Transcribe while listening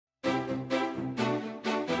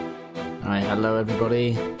Alright, hello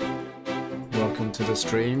everybody. Welcome to the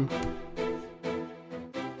stream.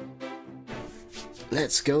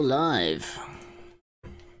 Let's go live.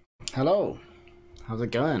 Hello. How's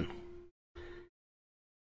it going?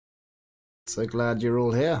 So glad you're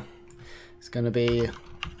all here. It's going to be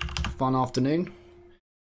a fun afternoon.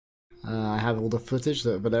 I have all the footage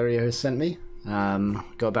that Valerio has sent me.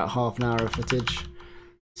 Got about half an hour of footage.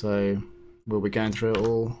 So we'll be going through it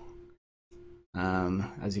all.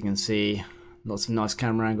 As you can see, lots of nice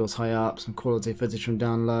camera angles high up, some quality footage from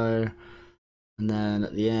down low, and then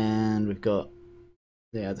at the end we've got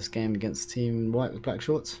this game against Team White with black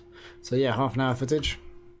shorts. So yeah, half an hour footage.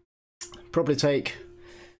 Probably take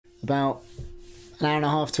about an hour and a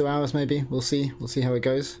half, 2 hours maybe. We'll see how it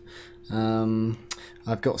goes.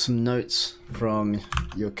 I've got some notes from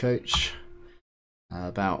your coach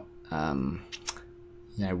about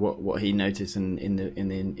what he noticed in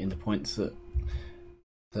the points that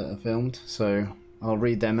are filmed, so I'll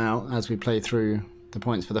read them out as we play through the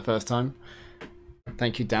points for the first time.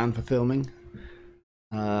 Thank you, Dan, for filming.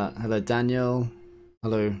 Hello, Daniel.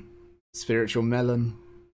 Hello, Spiritual Melon.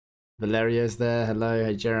 Valerio's there. Hello.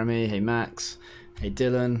 Hey, Jeremy. Hey, Max. Hey,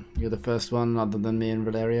 Dylan. You're the first one other than me and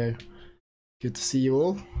Valerio. Good to see you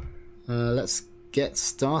all. Let's get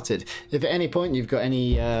started. If at any point you've got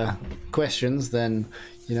any questions, then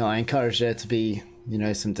I encourage there to be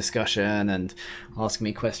some discussion and ask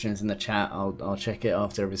me questions in the chat. I'll check it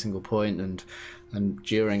after every single point and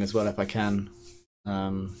during as well if I can.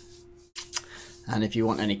 And if you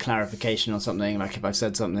want any clarification on something, like if I've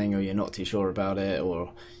said something or you're not too sure about it,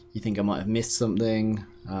 or you think I might have missed something,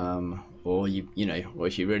 or or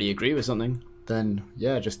if you really agree with something, then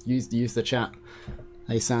yeah, just use the chat.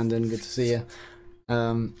 Hey Sandon, good to see you.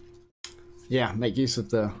 Yeah, make use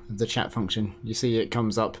of the chat function. You see it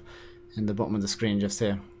comes up in the bottom of the screen just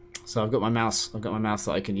here. So I've got my mouse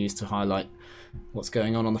that I can use to highlight what's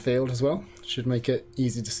going on the field as well. Should make it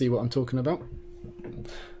easy to see what I'm talking about.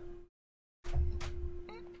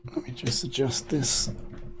 Let me just adjust this.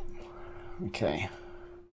 Okay.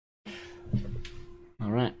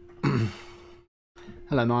 All right.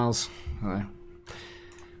 Hello, Miles. Hello.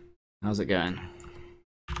 How's it going?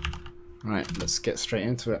 Right, let's get straight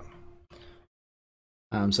into it.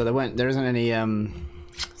 So there isn't any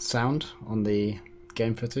sound on the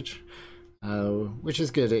game footage, which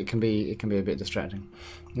is good. It can be a bit distracting.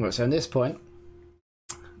 Right, so in this point,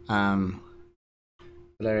 Valerio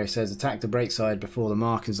says attack the brake side before the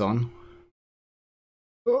marker's on.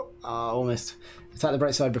 Almost. Attack the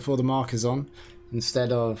brake side before the marker's on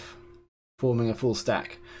instead of forming a full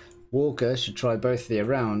stack. Walker should try both the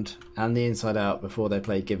around and the inside out before they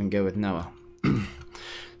play give and go with Noah.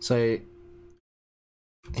 So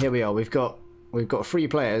here we are. We've got 3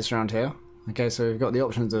 players around here. Okay, so we've got the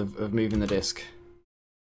options of moving the disc.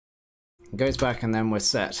 It goes back and then we're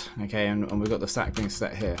set. Okay, and we've got the stack being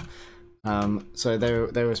set here. So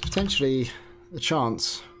there was potentially a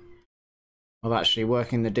chance of actually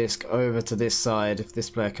working the disc over to this side if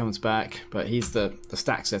this player comes back, but he's the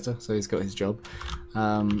stack setter, so he's got his job.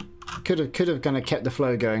 Could have kind of kept the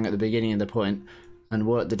flow going at the beginning of the point and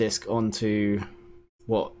worked the disc onto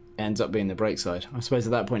what ends up being the brake side. I suppose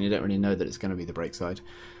at that point you don't really know that it's going to be the brake side.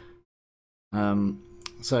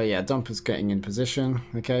 So yeah, dumper's getting in position,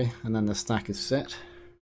 okay, and then the stack is set.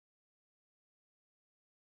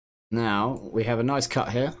 Now we have a nice cut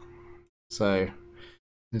here, so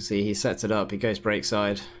you see he sets it up, he goes brake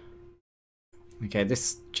side. Okay,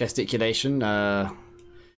 this gesticulation,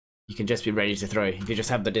 you can just be ready to throw. If you just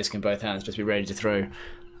have the disc in both hands, just be ready to throw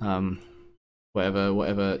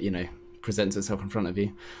whatever presents itself in front of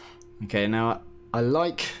you. Okay, now I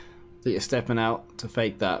like that you're stepping out to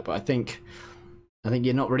fake that, but I think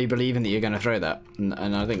you're not really believing that you're going to throw that, and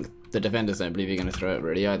I think the defenders don't believe you're going to throw it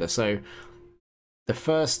really either. So the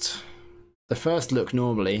first look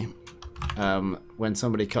normally, when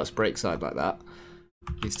somebody cuts brake side like that,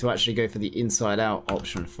 is to actually go for the inside out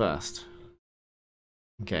option first.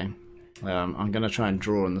 Okay, I'm going to try and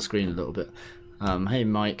draw on the screen a little bit. Hey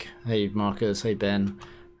Mike, hey Marcus, hey Ben,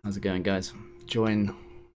 how's it going, guys?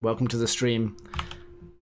 Welcome to the stream.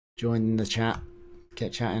 Join the chat,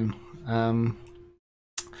 get chatting.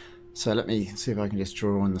 So let me see if I can just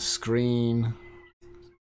draw on the screen.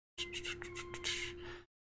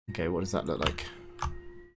 Okay, what does that look like?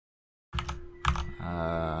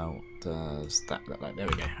 What does that look like? There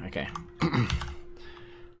we go. Okay.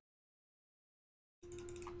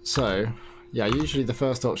 So, yeah, usually the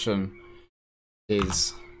first option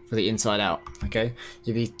is for the inside out. Okay,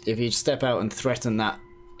 if you step out and threaten that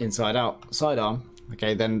inside out sidearm,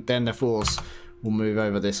 okay, then the force will move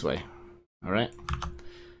over this way. All right,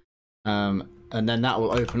 and then that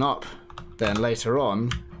will open up then later on,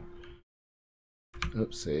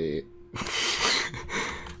 oopsie,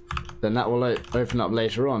 then that will open up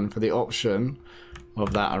later on for the option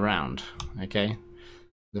of that around. Okay,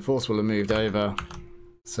 the force will have moved over,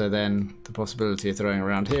 so then the possibility of throwing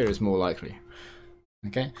around here is more likely.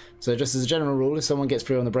 Okay, so just as a general rule, if someone gets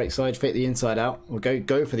through on the brake side, fake the inside out, or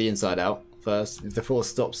go for the inside out first. If the force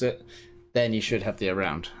stops it, then you should have the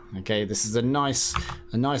around. Okay, this is a nice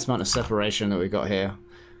amount of separation that we've got here.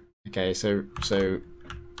 Okay, so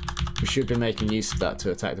we should be making use of that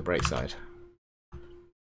to attack the brake side.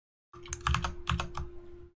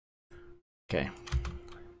 Okay.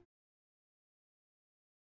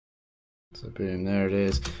 So boom, there it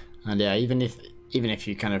is. And yeah, even if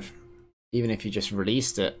you just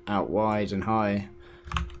released it out wide and high,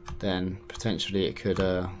 then potentially it could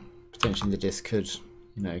potentially the disc could,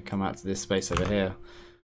 you know, come out to this space over here.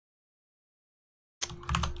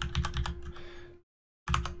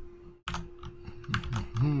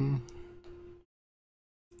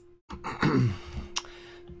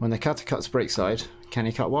 When the cutter cuts brake side, can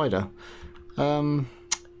he cut wider?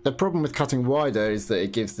 The problem with cutting wider is that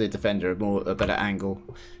it gives the defender a better angle.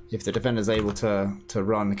 If the defender's able to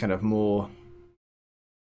run kind of more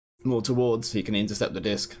towards, he can intercept the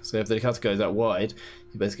disc. So if the cutter goes out wide,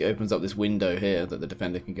 he basically opens up this window here that the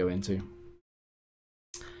defender can go into.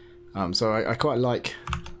 So I quite like.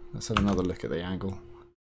 Let's have another look at the angle.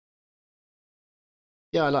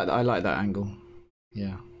 Yeah, I like that angle.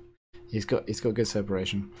 Yeah, he's got good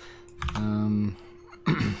separation.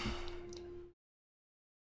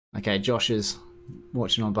 Okay, Josh is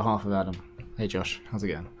watching on behalf of Adam. Hey Josh, how's it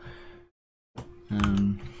going?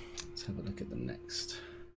 Let's have a look at the next.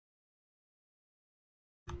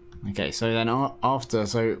 Okay, so then after,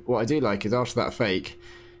 so what I do like is after that fake,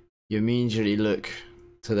 you immediately look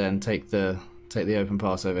to then take the open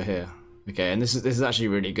pass over here. Okay, and this is actually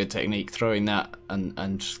really good technique, throwing that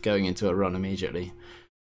and going into a run immediately.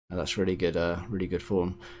 That's really good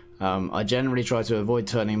form. I generally try to avoid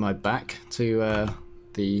turning my back to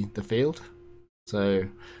the field. So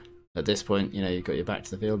at this point, you know, you've got your back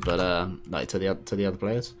to the field, but like to the other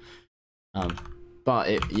players. But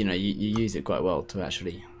it, you know, you use it quite well to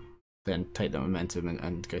actually then take the momentum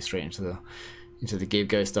and go straight into the give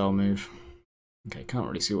go style move. Okay, can't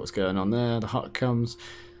really see what's going on there. The huck comes.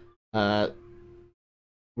 One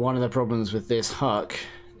of the problems with this huck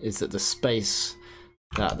is that the space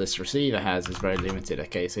that this receiver has is very limited.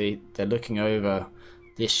 Okay, so they're looking over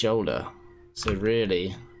this shoulder, so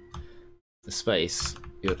really the space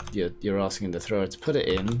you're asking the thrower to put it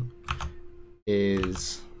in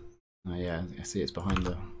is, oh yeah, I see it's behind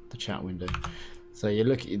the chat window. So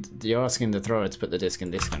you're asking the thrower to put the disc in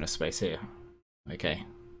this kind of space here. Okay,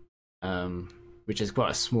 which is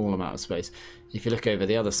quite a small amount of space. If you look over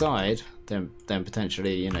the other side, then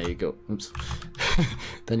potentially, you know, you got, oops,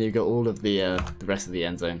 then you've got all of the rest of the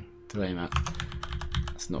end zone to aim at.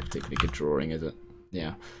 That's not particularly good drawing, is it?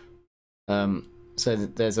 Yeah. So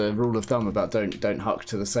there's a rule of thumb about don't huck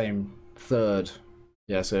to the same third.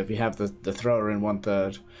 Yeah. So if you have the thrower in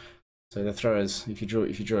 1/3, so the throwers, if you draw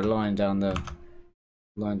a line down here,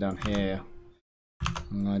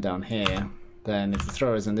 and line down here, then if the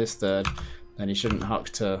thrower's in this third, then you shouldn't huck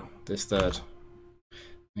to this third.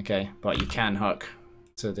 Okay, but you can huck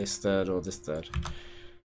to this third or this third.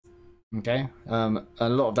 Okay, a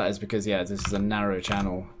lot of that is because, yeah, this is a narrow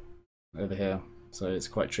channel over here, so it's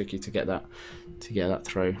quite tricky to get that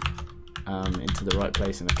throw into the right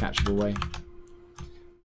place in a catchable way.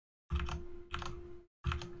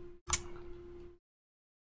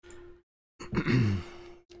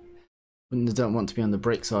 When they don't want to be on the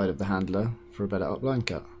brake side of the handler for a better upline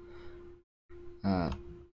cut.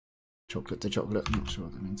 Chocolate to chocolate, not sure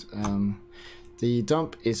what that means. The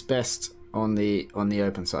dump is best on the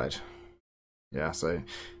open side. Yeah, so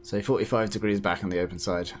 45 degrees back on the open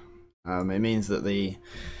side. It means that the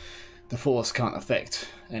force can't affect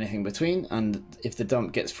anything between, and if the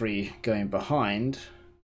dump gets free going behind,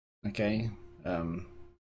 okay,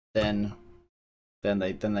 then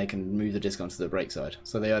they can move the disc onto the brake side.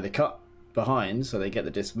 So they either cut behind, so they get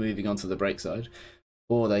the disc moving onto the brake side,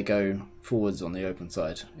 or they go forwards on the open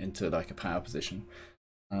side into like a power position.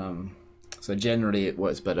 So generally it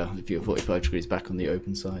works better if you're 45 degrees back on the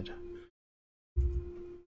open side.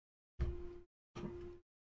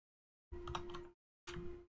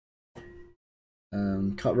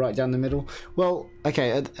 Cut right down the middle. Well,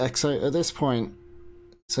 okay, so at this point,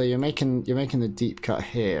 so you're making the deep cut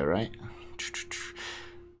here, right?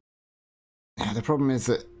 The problem is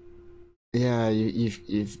that, yeah,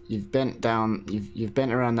 you've bent down, you've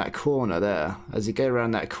bent around that corner there. As you go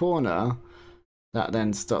around that corner, that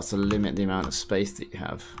then starts to limit the amount of space that you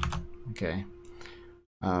have. Okay.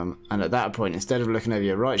 And at that point, instead of looking over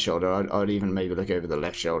your right shoulder, I'd even maybe look over the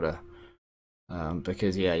left shoulder.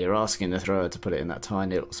 Because, yeah, you're asking the thrower to put it in that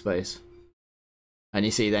tiny little space. And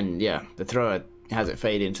you see then, yeah, the thrower has it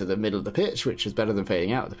fade into the middle of the pitch, which is better than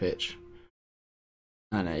fading out of the pitch.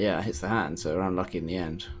 And yeah, it hits the hand, so we're unlucky in the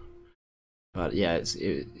end. But yeah,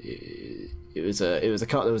 it was a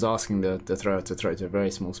cut that was asking the thrower to throw to a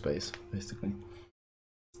very small space, basically.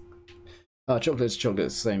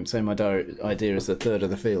 Chocolates, same idea as the third of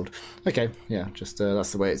the field. Okay, yeah, just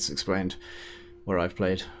that's the way it's explained where I've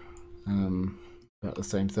played. About the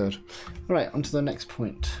same third. All right, on to the next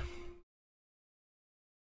point.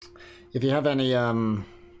 If you have any,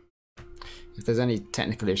 if there's any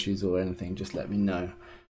technical issues or anything, just let me know.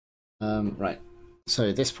 Right, so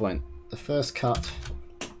at this point, the first cut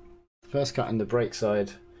in the break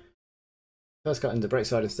side. First cut in the break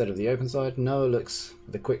side instead of the open side. Noah looks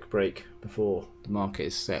for the quick break before the marker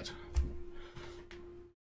is set.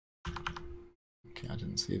 Okay, I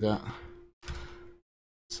didn't see that.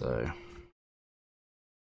 So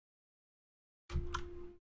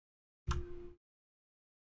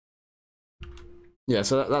yeah,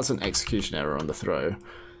 so that's an execution error on the throw.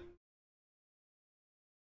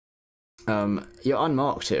 You're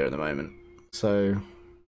unmarked here at the moment, so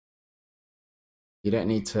you don't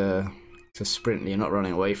need to sprint. You're not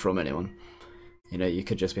running away from anyone. You know, you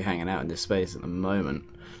could just be hanging out in this space at the moment.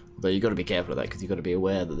 Although you've got to be careful of that because you've got to be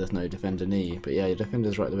aware that there's no defender near you. But yeah, your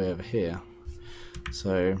defender's right the way over here.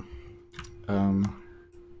 So,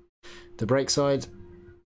 the break side,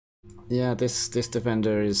 yeah, this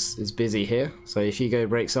defender is busy here. So if you go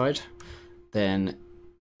break side, then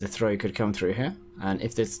the throw could come through here. And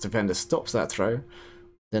if this defender stops that throw,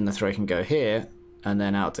 then the throw can go here and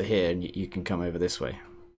then out to here, and you can come over this way.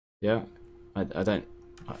 Yeah, I don't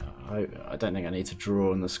think I need to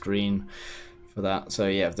draw on the screen for that. So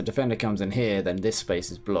yeah, if the defender comes in here, then this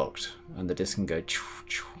space is blocked, and the disc can go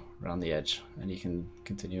around the edge, and you can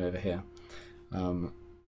continue over here.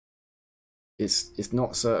 It's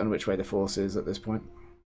not certain which way the force is at this point.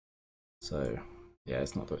 So yeah,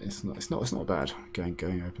 it's not bad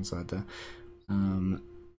going open side there, and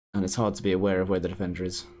it's hard to be aware of where the defender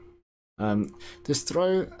is. This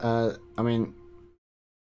throw, I mean,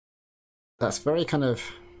 that's very kind of,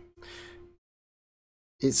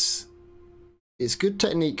 it's good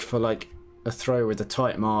technique for like a throw with a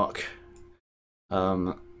tight mark,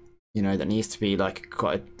 you know, that needs to be like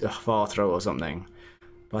quite a far throw or something.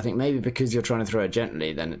 But I think maybe because you're trying to throw it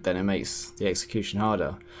gently, then it makes the execution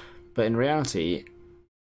harder. But in reality,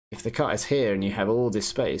 if the cut is here and you have all this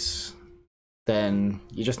space, then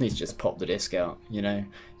you just need to just pop the disc out, you know,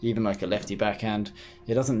 even like a lefty backhand.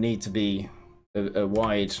 It doesn't need to be a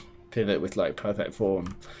wide pivot with like perfect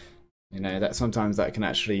form, you know, that sometimes that can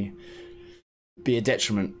actually be a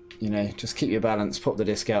detriment, you know. Just keep your balance, pop the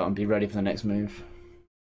disc out and be ready for the next move.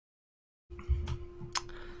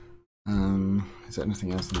 Is there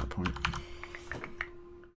anything else on that point?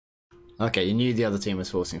 Okay, you knew the other team was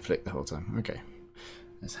forcing flick the whole time. Okay,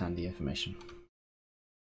 that's handy information.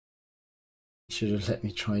 You should have let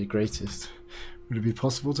me try greatest. Would it be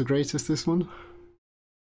possible to greatest this one?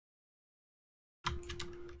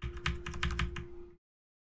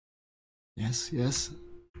 Yes, yes.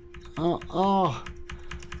 Oh.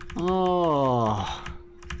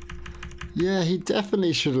 Yeah, he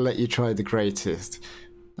definitely should have let you try the greatest.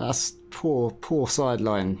 That's poor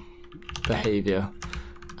sideline behaviour.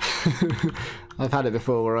 I've had it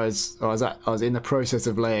before where I was in the process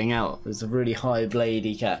of laying out. It was a really high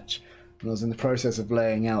bladey catch, and I was in the process of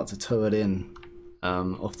laying out to toe it in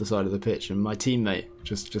off the side of the pitch, and my teammate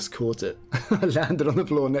just caught it. I landed on the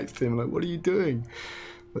floor next to him. I'm like, what are you doing?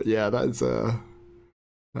 But yeah, that's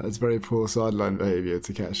very poor sideline behaviour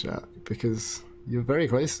to catch that, because you're very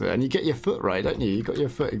close to it, and you get your foot right, don't you? You got your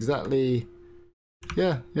foot exactly.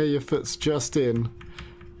 Yeah, your foot's just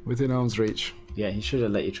within arm's reach. Yeah, he should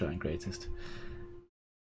have let you try and greatest.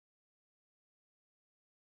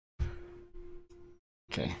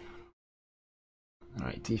 Okay. All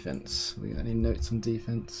right, defense. We got any notes on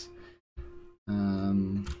defense?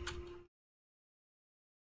 Ooh,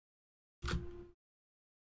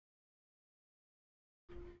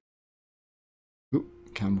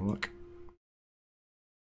 camera work.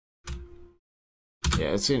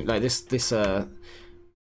 Yeah, it seems like this.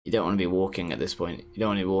 You don't want to be walking at this point. You don't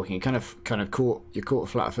want to be walking. You're caught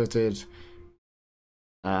flat-footed.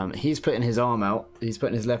 He's putting his arm out. He's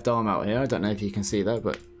putting his left arm out here. I don't know if you can see that,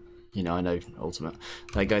 but you know, I know ultimate.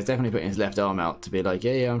 That guy's definitely putting his left arm out to be like,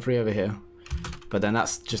 yeah, I'm free over here. But then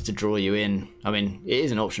that's just to draw you in. I mean, it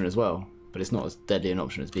is an option as well, but it's not as deadly an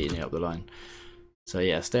option as beating you up the line. So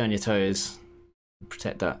yeah, stay on your toes.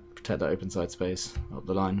 Protect protect that open side space up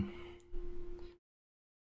the line.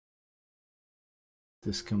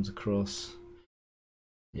 This comes across.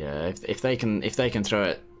 Yeah, if they can throw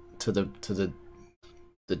it to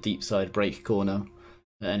the deep side break corner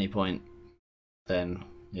at any point, then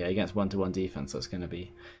yeah, against 1-to-1 defense, that's gonna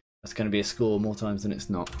be a score more times than it's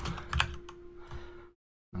not.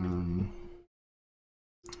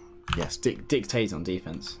 Yes, dictate on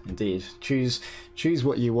defense, indeed. Choose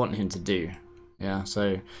what you want him to do. Yeah,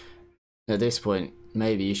 so at this point,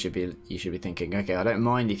 maybe you should be thinking, okay, I don't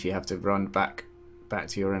mind if you have to run back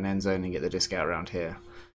to your own end zone and get the disc out around here.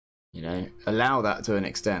 You know, allow that to an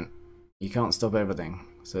extent. You can't stop everything.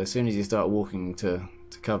 So as soon as you start walking to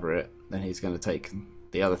cover it, then he's going to take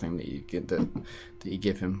the other thing that you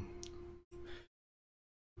give him.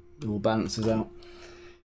 It all balances out.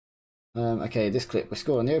 Okay, this clip, we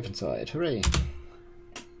score on the open side. Hooray!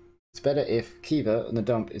 It's better if Kiva on the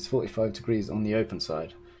dump is 45 degrees on the open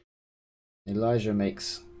side. Elijah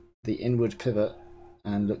makes the inward pivot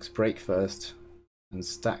and looks break first and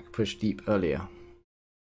stack push deep earlier.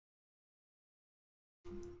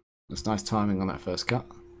 That's nice timing on that first cut.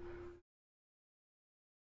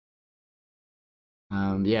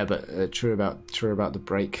 Yeah, but true about the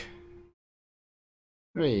break.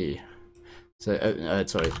 Hooray! So,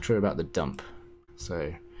 sorry, true about the dump.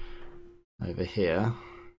 So, over here,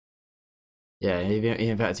 yeah,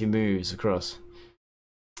 in fact he moves across.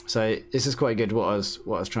 So this is quite good. What I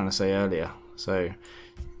was trying to say earlier. So,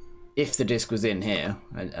 if the disc was in here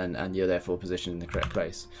and you're therefore positioned in the correct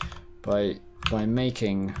place, by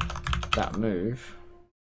making that move,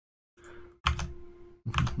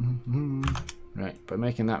 right? By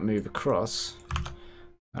making that move across,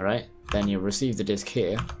 all right, then you'll receive the disc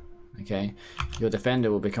here. Okay, your defender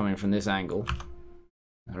will be coming from this angle,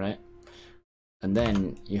 all right, and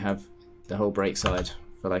then you have the whole break side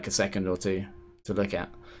for like a second or two to look at.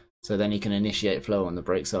 So then you can initiate flow on the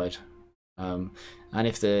break side, and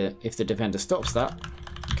if the defender stops that,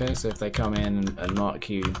 okay, so if they come in and mark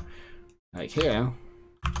you like here,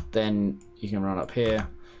 then you can run up here,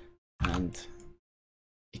 and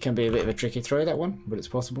it can be a bit of a tricky throw, that one, but it's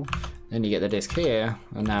possible. Then you get the disc here,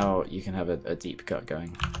 and now you can have a deep cut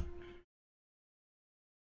going.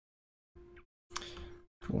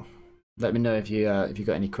 Cool. Let me know if you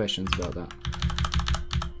got any questions about that.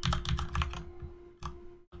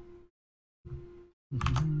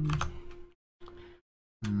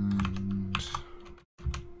 And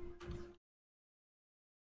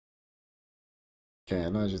okay,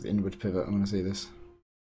 Elijah's inward pivot. I want to see this.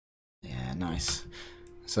 Yeah, nice.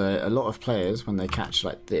 So a lot of players, when they catch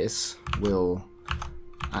like this, will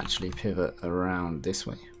actually pivot around this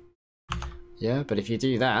way. Yeah, but if you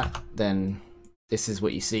do that, then this is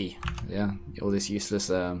what you see. Yeah, all this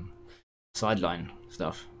useless sideline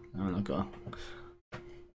stuff. Oh, I've got.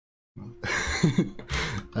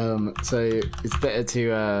 So it's better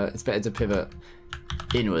to pivot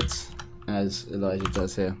inwards, as Elijah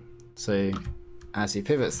does here. So as he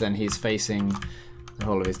pivots, then he's facing the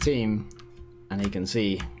whole of his team, and he can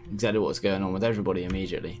see exactly what's going on with everybody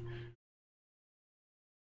immediately.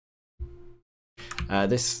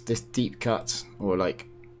 This deep cut, or like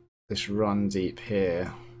this run deep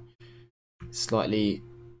here, slightly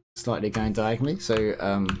going diagonally. So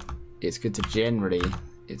it's good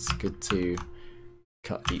to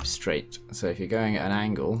cut deep straight. So if you're going at an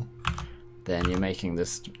angle, then you're making the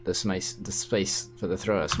space for the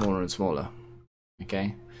thrower smaller and smaller.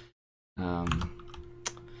 Okay,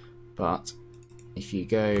 but if you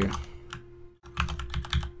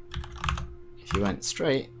went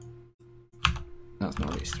straight, that's not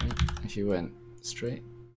really straight. If you went straight,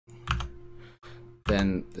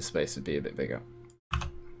 then the space would be a bit bigger.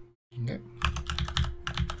 Okay.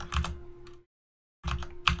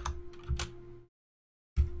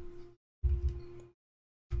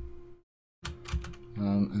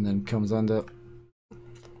 And then comes under.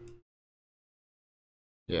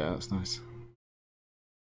 Yeah, that's nice.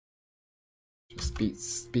 Just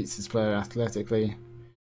beats his player athletically.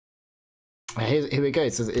 Here we go.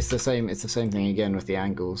 It's the same thing again with the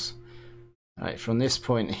angles. Right, from this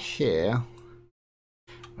point here,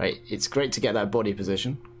 right, it's great to get that body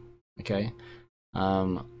position. Okay,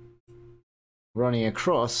 running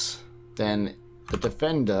across, then the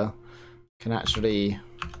defender can actually.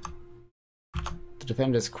 The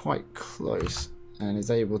defender's quite close and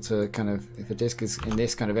is able to kind of, if the disc is in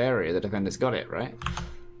this kind of area, the defender's got it, right?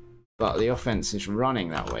 But the offense is running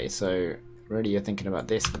that way, so really you're thinking about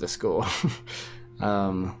this for the score.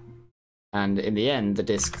 And in the end, the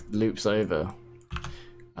disc loops over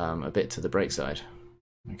a bit to the break side.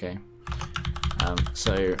 Okay,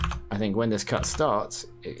 so I think when this cut starts,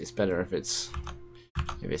 it's better if it's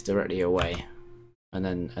if it's directly away, and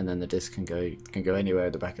then the disc can go anywhere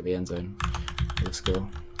at the back of the end zone for the score.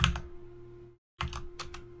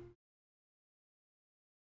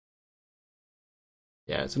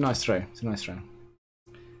 Yeah, it's a nice throw. It's a nice throw.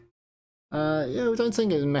 Yeah, we don't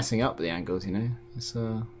think it's messing up the angles, you know. It's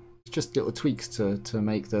just little tweaks to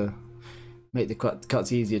make the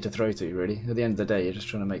cuts easier to throw to. Really, at the end of the day, you're just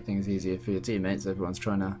trying to make things easier for your teammates. Everyone's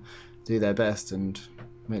trying to do their best and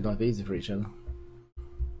make life easier for each other.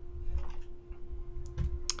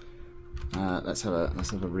 Let's have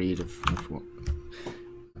a read of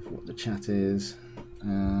what the chat is.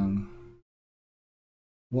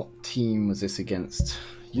 What team was this against?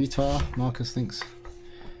 Utah, Marcus thinks.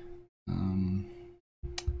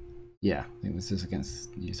 Yeah, I think this is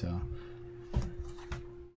against Utah.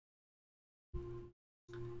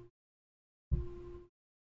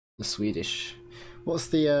 The Swedish. What's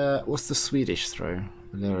the Swedish throw,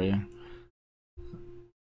 Valerio?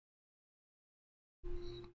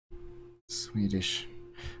 Swedish.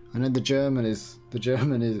 I know the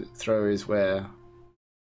German throw is where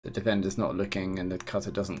the defender's not looking and the cutter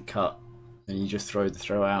doesn't cut, and you just throw the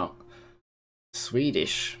throw out.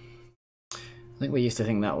 Swedish. I think we used to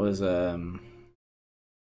think that was it a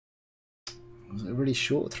really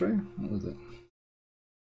short throw? What was it?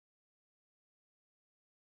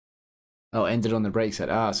 Oh, ended on the break side.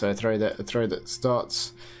 Ah, so a throw that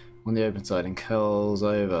starts on the open side and curls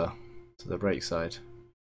over to the break side.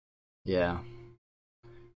 Yeah.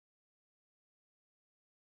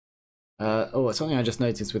 Oh, it's something I just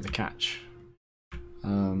noticed with the catch.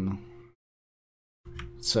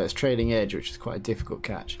 So it's trailing edge, which is quite a difficult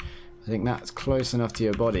catch. I think that's close enough to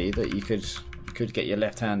your body that you could get your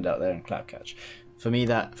left hand out there and clap catch. For me,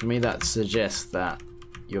 that suggests that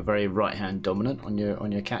you're very right hand dominant on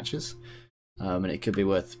your catches, and it could be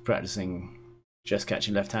worth practicing just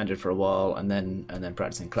catching left handed for a while and then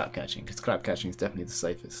practicing clap catching, because clap catching is definitely the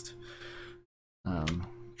safest.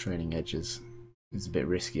 Trailing edge is a bit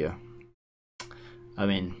riskier. I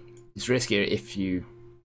mean, it's riskier if you.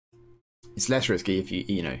 It's less risky if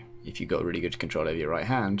you got really good control over your right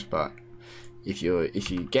hand, but if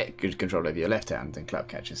you get good control over your left hand, then clap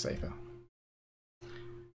catch is safer.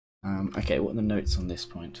 Okay, what are the notes on this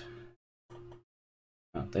point?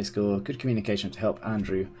 They score good communication to help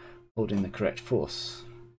Andrew holding the correct force.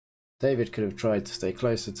 David could have tried to stay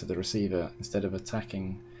closer to the receiver instead of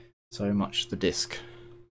attacking so much the disc.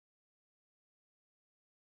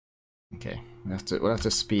 Okay, we'll have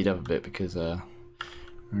to speed up a bit because we're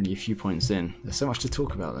only a few points in. There's so much to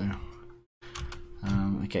talk about though.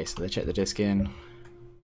 Okay, so they check the disc in.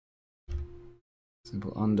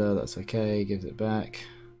 Simple under, that's okay, gives it back.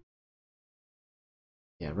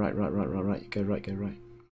 Yeah, right, go right.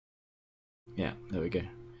 Yeah, there we go.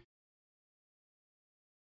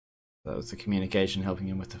 That was the communication helping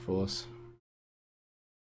him with the force.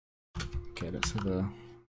 Okay, let's have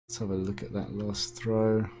a look at that last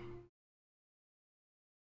throw.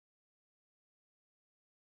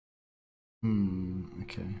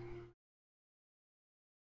 Okay.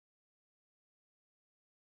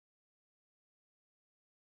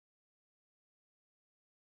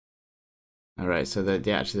 Alright, so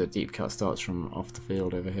actually the deep cut starts from off the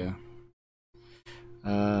field over here.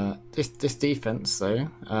 This defense though,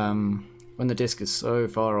 when the disc is so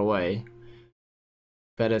far away,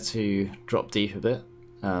 better to drop deep a bit,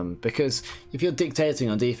 because if you're dictating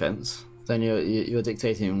on defense, then you're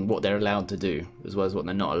dictating what they're allowed to do as well as what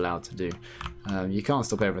they're not allowed to do. You can't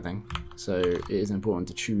stop everything, so it is important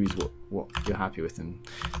to choose what you're happy with and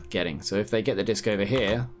getting. So if they get the disc over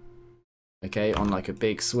here, okay, on like a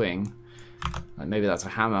big swing, like maybe that's a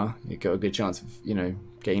hammer, you've got a good chance of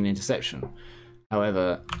getting an interception.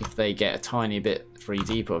 However, if they get a tiny bit free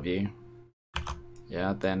deep of you,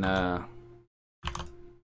 yeah, then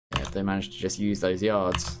if they manage to just use those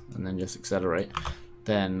yards and then just accelerate,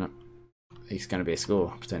 then it's going to be a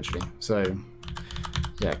score potentially. So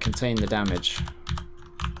yeah, contain the damage.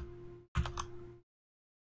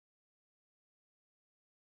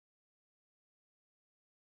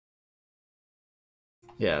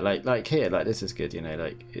 Yeah, like here, like this is good,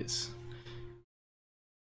 like it's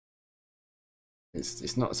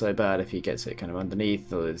not so bad if he gets it kind of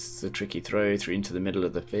underneath, or it's a tricky throw through into the middle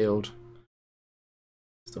of the field.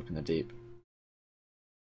 Stopping the deep.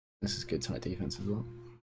 This is good tight defense as well.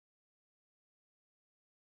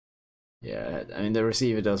 Yeah, I mean the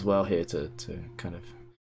receiver does well here to kind of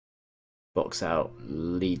box out,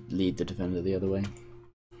 lead the defender the other way.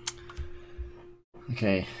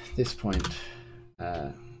 Okay, this point.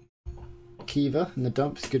 Kiva in the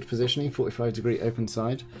dump is good positioning, 45-degree open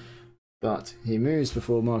side, but he moves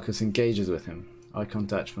before Marcus engages with him. eye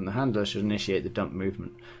contact from the handler should initiate the dump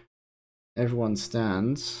movement. Everyone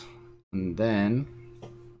stands and then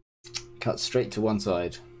cuts straight to one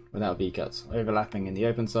side without V-cuts, overlapping in the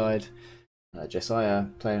open side. Josiah,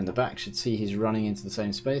 player in the back, should see he's running into the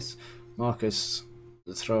same space. Marcus,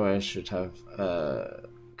 the thrower, should have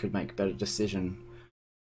could make a better decision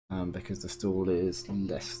because the stall is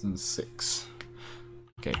less than 6.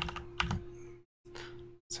 Okay,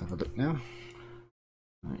 let's have a look now.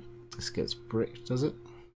 Right, this gets bricked, does it?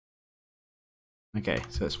 Okay,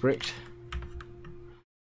 so it's bricked.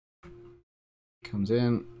 Comes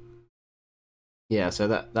in. Yeah, so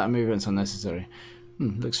that movement's unnecessary.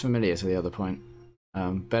 Looks familiar to the other point.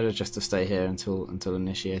 Better just to stay here until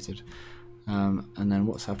initiated. And then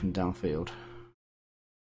what's happened downfield?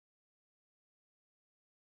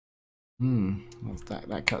 Well,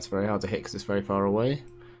 that cut's very hard to hit because it's very far away.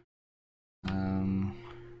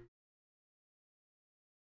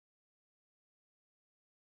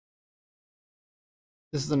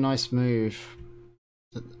 This is a nice move,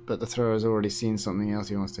 but the thrower's already seen something else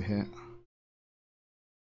he wants to hit.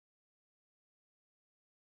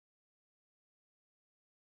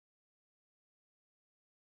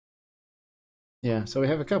 Yeah, so we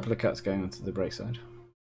have a couple of cuts going onto the break side.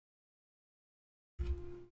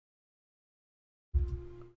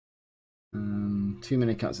 Too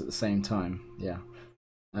many cuts at the same time. Yeah.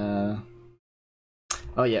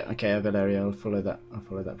 Oh yeah. Okay, Valeria. I'll follow that. I'll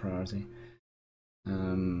follow that priority.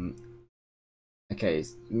 Okay.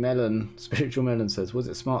 Melon, Spiritual Melon says, was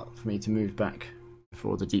it smart for me to move back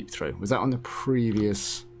before the deep throw? Was that on the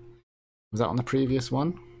previous? Was that on the previous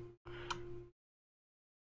one?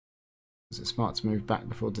 Was it smart to move back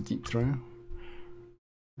before the deep throw?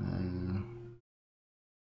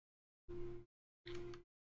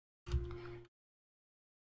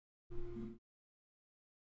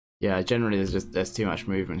 Yeah, generally there's too much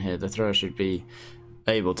movement here. The thrower should be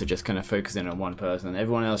able to just kind of focus in on one person.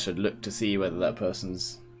 Everyone else should look to see whether that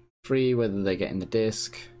person's free, whether they're getting the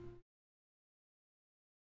disc.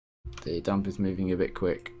 The dump is moving a bit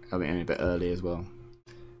quick. I mean, a bit early as well.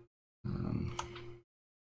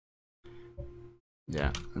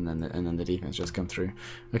 Yeah, and then the defense just come through.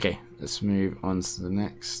 Okay, let's move on to the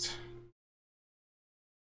next.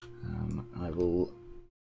 I will.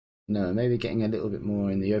 No, maybe getting a little bit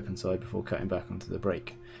more in the open side before cutting back onto the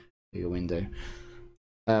break, bigger window.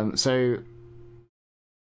 So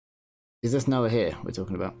is this Noah here we're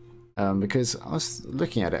talking about? Because I was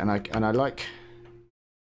looking at it and I like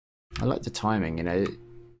the timing. You know,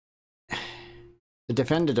 the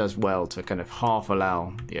defender does well to kind of half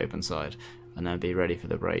allow the open side and then be ready for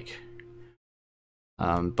the break.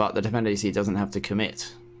 But the defender, you see, doesn't have to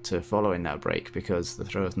commit to following that break because the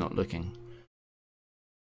thrower's not looking.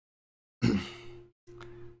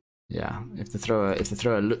 Yeah, if the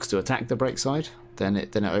thrower looks to attack the break side, then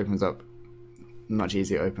it opens up much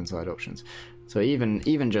easier open side options. So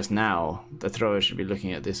even just now, the thrower should be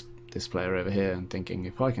looking at this player over here and thinking,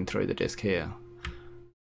 if I can throw the disc here,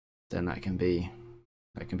 then that can be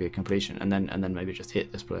a completion, and then maybe just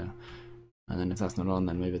hit this player, and then if that's not on,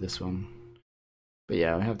 then maybe this one. But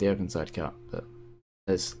yeah, we have the open side cut, but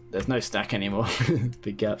there's no stack anymore.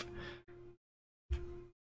 Big gap.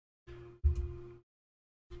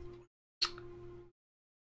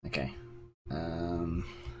 Okay.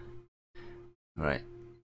 Right.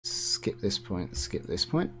 Skip this point, skip this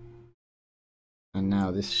point. And now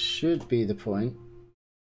this should be the point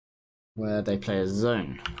where they play a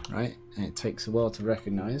zone, right? And it takes a while to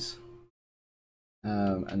recognize.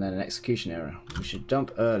 And then an execution error. We should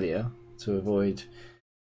dump earlier to avoid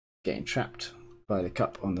getting trapped by the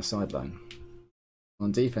cup on the sideline.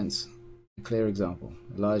 On defense, a clear example.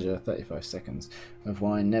 Elijah, 35 seconds of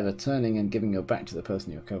wine, never turning and giving your back to the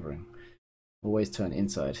person you're covering. Always turn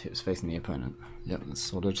inside, hips facing the opponent. Yep, that's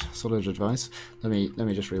solid advice. Let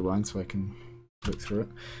me just rewind so I can look through it.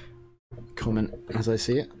 Comment as I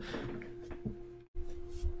see it.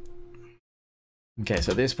 Okay,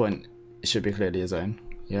 so at this point it should be clearly a zone.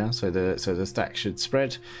 Yeah, so the stack should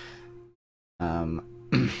spread.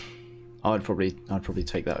 I'd probably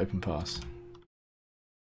take that open pass.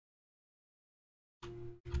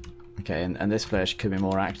 Okay, and this player could be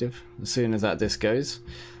more active. As soon as that disc goes,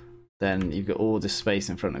 then you've got all this space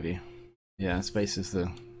in front of you. Yeah, space is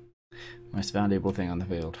the most valuable thing on the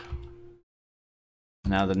field.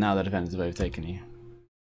 Now the defenders have overtaken you,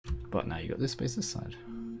 but now you've got this space this side.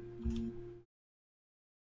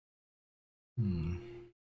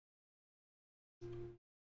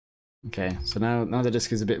 Okay, so now the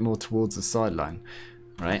disc is a bit more towards the sideline,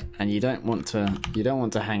 right? And you don't want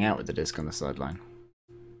to hang out with the disc on the sideline.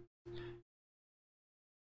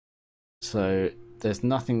 So there's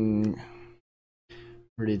nothing.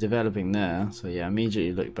 really developing there. So yeah,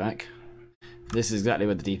 immediately look back. This is exactly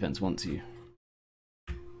where the defense wants you.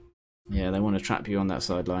 Yeah, they want to trap you on that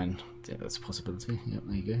sideline. Yeah, that's a possibility. Yep,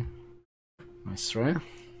 there you go. Nice throw.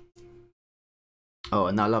 Oh,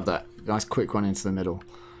 and I love that. Nice quick one into the middle.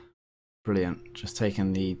 Brilliant. Just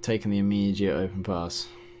taking the immediate open pass.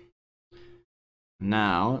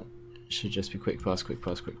 Now it should just be quick pass, quick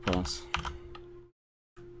pass, quick pass.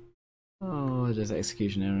 Oh, just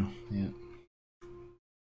execution error. Yeah.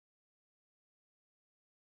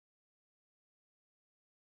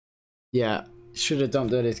 Yeah, should have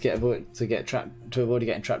dumped earlier to avoid getting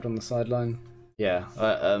trapped on the sideline. Yeah,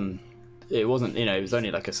 it wasn't, you know, it was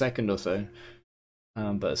only like a second or so.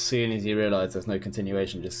 But as soon as you realise there's no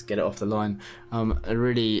continuation, just get it off the line. A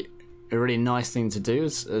really nice thing to do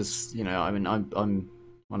is you know, I mean, I'm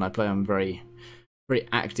when I play, I'm very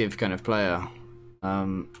active kind of player,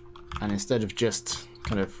 and instead of just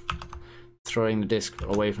kind of throwing the disc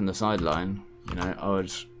away from the sideline, you know,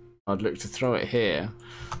 I'd look to throw it here,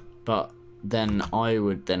 but then I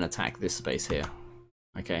would then attack this space here.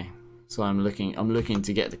 Okay, so I'm looking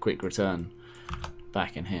to get the quick return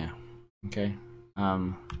back in here. Okay.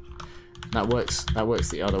 That works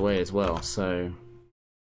the other way as well. So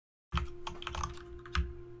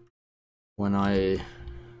when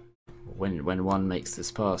one makes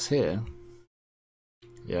this pass here,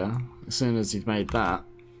 yeah, as soon as you've made that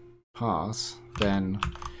pass, then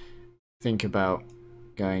think about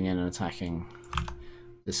going in and attacking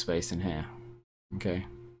this space in here. Okay.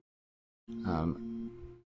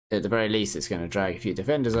 At the very least, it's going to drag a few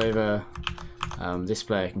defenders over. This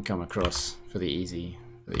player can come across for the easy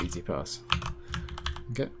pass.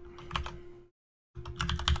 Okay.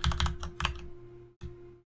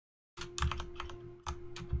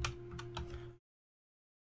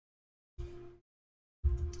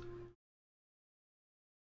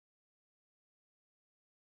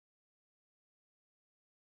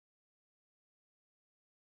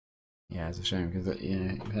 Yeah, it's a shame because you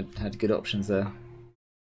know, you had good options there.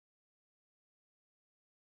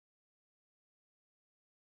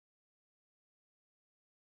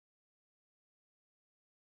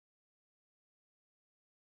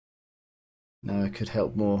 No, it could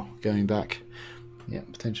help more going back. Yeah,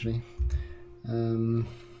 potentially.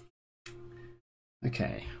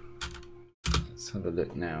 Okay, let's have a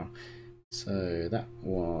look now. So that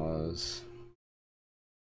was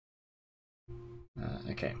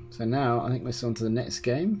okay. So now I think we're on to the next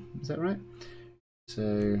game. Is that right?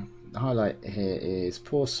 So the highlight here is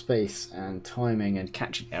poor space and timing and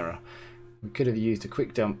catching error. We could have used a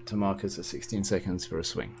quick dump to markers at 16 seconds for a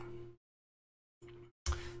swing.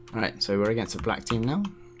 Alright, so we're against a black team now,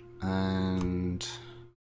 and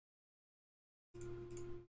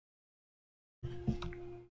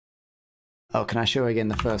oh, can I show again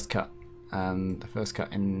the first cut? The first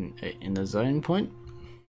cut in the zone point,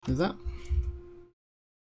 is that?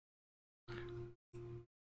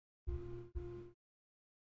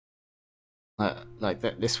 Like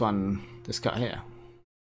that, this cut here.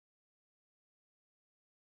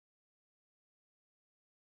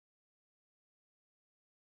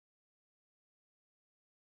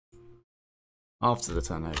 After the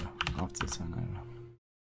turnover. After the turnover.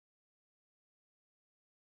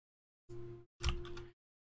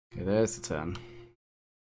 Okay, there's the turn.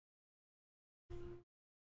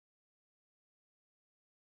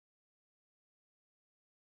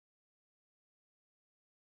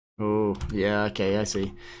 Oh, yeah, okay, I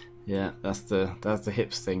see. Yeah, that's the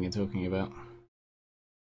hips thing you're talking about.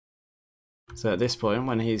 So at this point,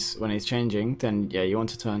 when he's changing, then yeah, you want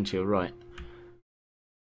to turn to your right.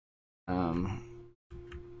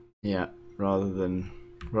 Yeah, rather than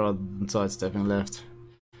sidestepping left.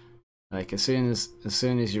 Like as soon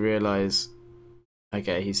as you realise,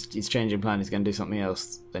 okay, he's changing plan, he's going to do something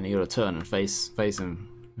else, then you got to turn and face him.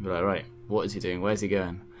 Be like, right, what is he doing? Where's he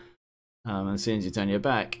going? And as soon as you turn your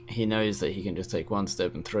back, he knows that he can just take one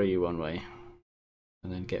step and throw you one way,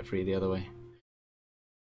 and then get free the other way.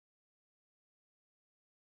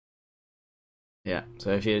 Yeah.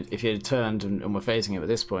 So if you had turned and were facing him at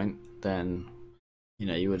this point, then you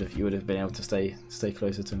know you would have been able to stay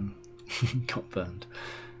closer to him. Got burned.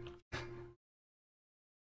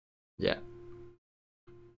 Yeah.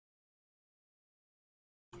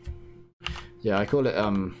 Yeah, I call it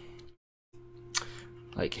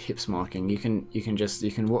like hips marking. You can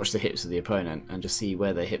watch the hips of the opponent and just see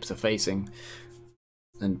where their hips are facing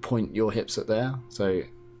and point your hips at there. So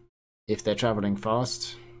if they're traveling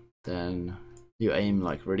fast, then you aim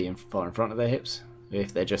like really far in front of their hips.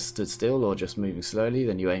 If they're just stood still or just moving slowly,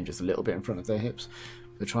 then you aim just a little bit in front of their hips.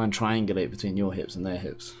 So try and triangulate between your hips and their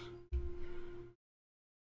hips.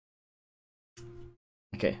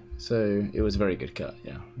 okay, so it was a very good cut.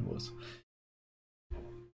 Yeah, it was.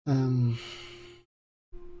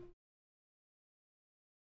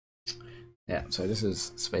 Yeah, so this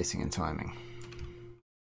is spacing and timing.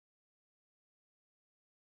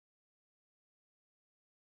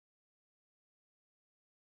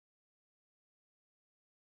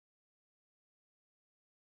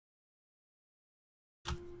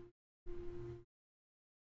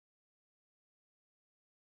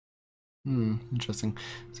 Interesting.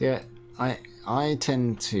 So yeah, I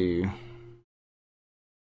tend to.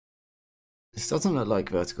 This doesn't look like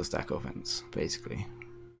vertical stack offense, basically.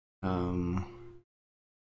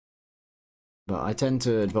 But I tend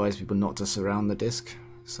to advise people not to surround the disc.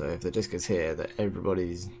 So if the disc is here, that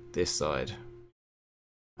everybody's this side.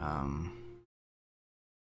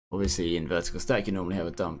 Obviously, in vertical stack, you normally have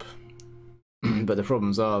a dump. But the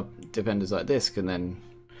problems are defenders like this can then,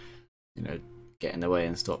 get in the way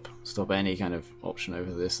and stop any kind of option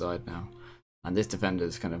over this side now. And this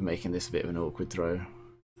defender's kind of making this a bit of an awkward throw.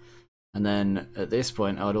 And then at this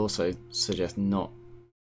point, I would also suggest not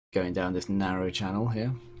going down this narrow channel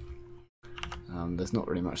here. There's not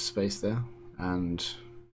really much space there, and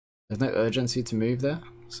there's no urgency to move there,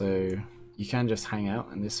 so you can just hang out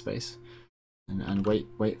in this space and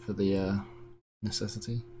wait for the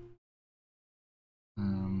necessity.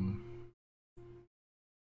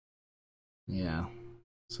 Yeah,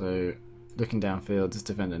 so looking downfield, this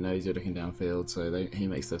defender knows you're looking downfield, so he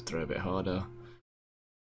makes the throw a bit harder,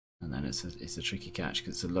 and then it's a tricky catch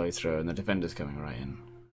because it's a low throw and the defender's coming right in.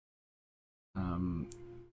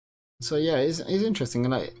 So yeah, it's interesting,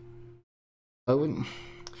 and I wouldn't.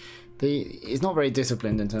 He's not very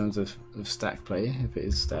disciplined in terms of stack play, if it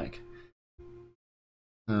is stack.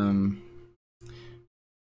 But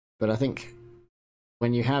I think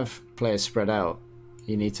when you have players spread out,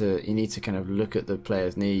 you need to kind of look at the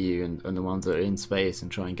players near you and the ones that are in space and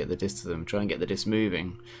try and get the disc to them, try and get the disc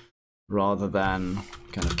moving, rather than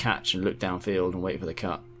kind of catch and look downfield and wait for the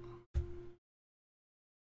cut.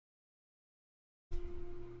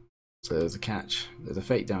 So there's a catch, there's a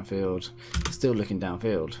fake downfield, still looking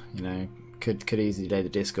downfield, could easily lay the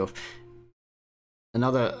disc off.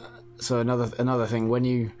 Another thing, when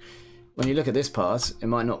you look at this pass, it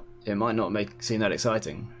might not seem that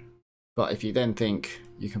exciting, but if you then think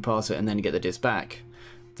you can pass it and then get the disc back,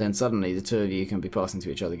 then suddenly the two of you can be passing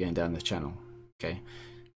to each other going down this channel. Okay,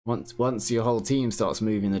 once your whole team starts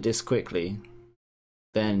moving the disc quickly,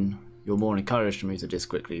 then you're more encouraged to move the disc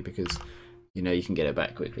quickly because you can get it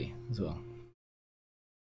back quickly as well.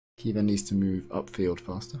 Kiva needs to move upfield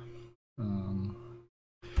faster.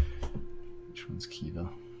 Which one's Kiva?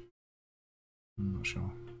 I'm not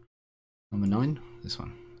sure. Number 9, this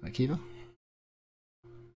one. Is that Kiva?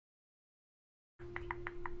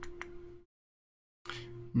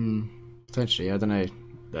 Potentially, I don't know.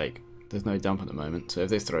 There's no dump at the moment, so if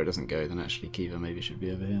this throw doesn't go, then actually Kiva maybe should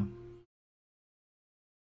be over here.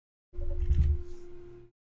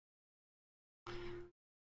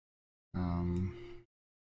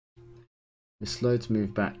 We're slow to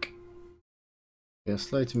move back. We are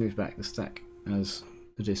slow to move back the stack as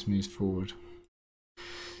the disc moves forward.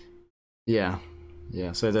 Yeah.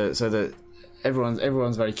 So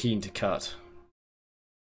everyone's very keen to cut,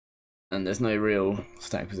 and there's no real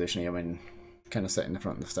stack positioning. I mean, kind of set in the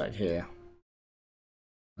front of the stack here.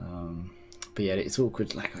 But yeah, it's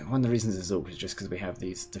awkward. Like, one of the reasons it's awkward is just because we have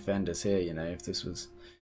these defenders here. If this was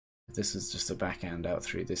just a backhand out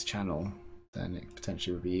through this channel, then it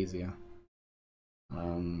potentially would be easier.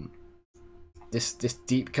 This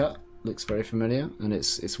deep cut looks very familiar, and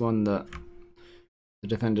it's one that the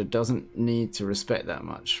defender doesn't need to respect that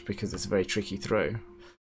much because it's a very tricky throw.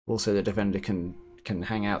 Also, the defender can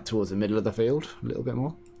hang out towards the middle of the field a little bit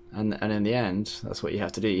more, and in the end, that's what you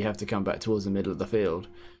have to do. You have to come back towards the middle of the field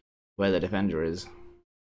where the defender is.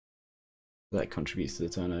 That contributes to the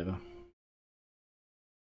turnover.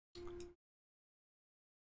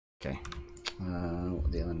 Okay, what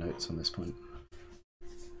are the other notes on this point?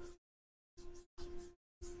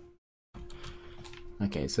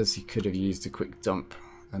 Okay, it says he could have used a quick dump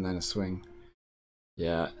and then a swing.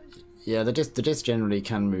 Yeah, the disc generally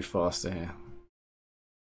can move faster here.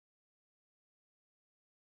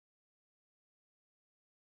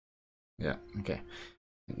 Yeah, okay.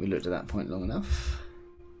 I think we looked at that point long enough.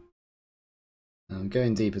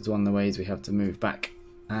 Going deep is one of the ways we have to move back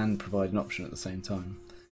and provide an option at the same time.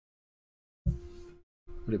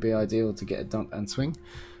 Would it be ideal to get a dump and swing?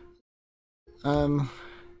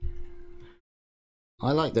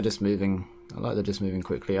 I like the disc moving. I like the disc moving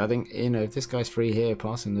quickly. I think, if this guy's free here,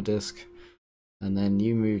 passing the disc, and then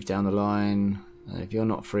you move down the line, and if you're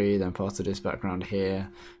not free, then pass the disc back around here.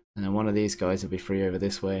 and then one of these guys will be free over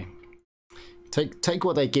this way. Take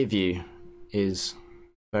what they give you is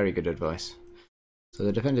very good advice. So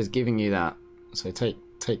the defender's giving you that, so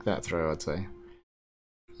take that throw, I'd say.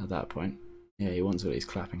 At that point, yeah, he wants what he's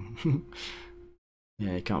clapping.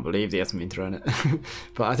 Yeah, he can't believe he hasn't been thrown it.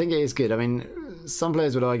 But I think it is good. I mean, some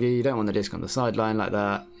players would argue you don't want the disc on the sideline like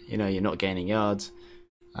that. You know, you're not gaining yards.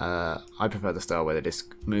 I prefer the style where the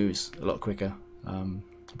disc moves a lot quicker.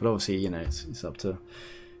 But obviously, you know, it's up to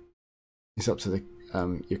the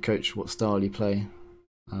your coach what style you play,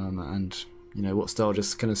 and you know what style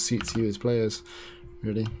just kind of suits you as players,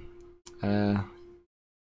 really.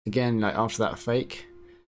 Again, like after that fake,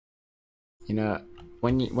 you know,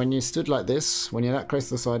 when you stood like this, when you're that close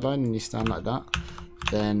to the sideline and you stand like that,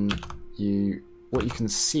 then what you can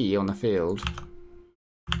see on the field.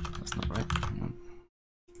 That's not right. Hang on.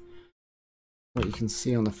 What you can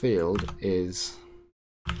see on the field is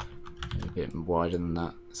a bit wider than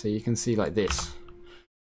that. So you can see like this.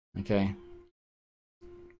 Okay.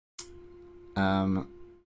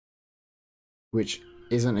 Which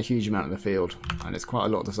isn't a huge amount of the field, and it's quite a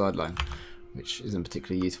lot of the sideline, which isn't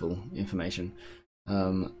particularly useful information.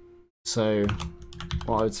 So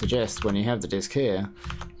what I would suggest when you have the disc here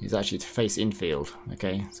is actually to face infield.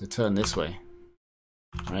 Okay, so turn this way,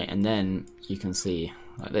 right, and then you can see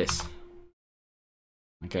like this.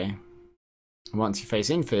 Okay, and once you face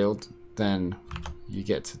infield, then you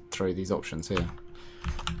get to throw these options here.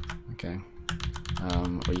 Okay,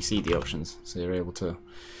 or you see the options, so you're able to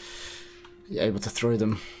throw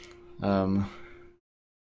them.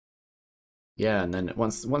 Yeah, and then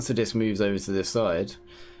once the disc moves over to this side,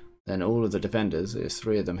 then all of the defenders, there's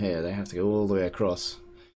 3 of them here, they have to go all the way across.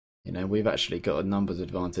 You know, we've actually got a numbers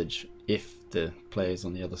advantage if the player's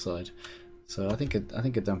on the other side. So I think a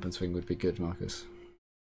dump and swing would be good, Marcus.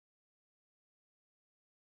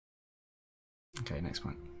 Okay, next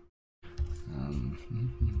point.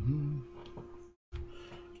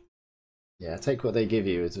 Yeah, take what they give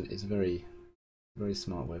you is a very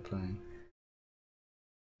smart way of playing.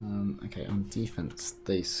 Okay, on defense,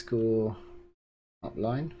 they score up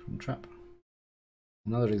line from trap.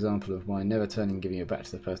 Another example of why never turning and giving it back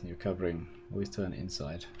to the person you're covering. Always turn it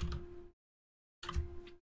inside.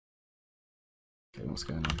 Okay, what's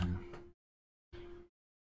going on here?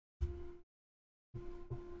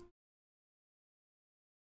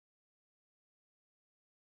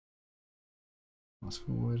 Pass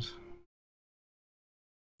forward.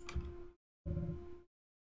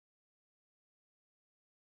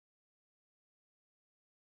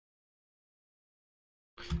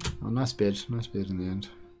 Oh, nice bid in the end.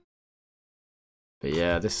 But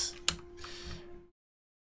yeah, it's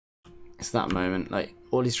that moment. Like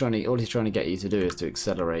all he's trying to get you to do is to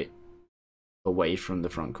accelerate away from the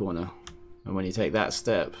front corner, and when you take that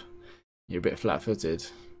step, you're a bit flat-footed,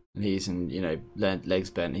 and he's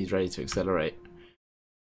legs bent. He's ready to accelerate,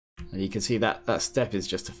 and you can see that step is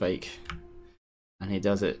just a fake, and he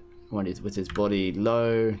does it when he's with his body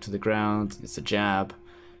low to the ground. It's a jab.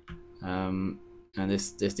 And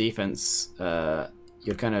this defense,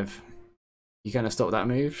 you kind of stop that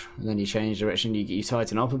move, and then you change direction. You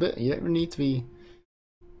tighten up a bit. You don't really need to be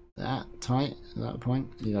that tight at that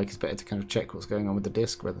point. It's better to kind of check what's going on with the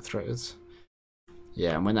disc, where the throat is.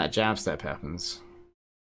 Yeah, and when that jab step happens,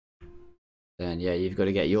 then yeah, you've got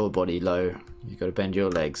to get your body low. You've got to bend your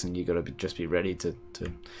legs, and you've got to just be ready to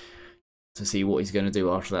see what he's going to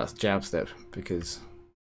do after that jab step, because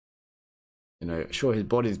sure, his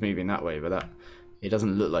body's moving that way, but it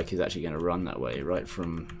doesn't look like he's actually going to run that way right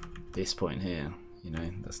from this point here.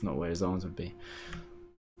 That's not where his arms would be.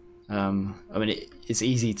 I mean, it's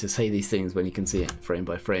easy to say these things when you can see it frame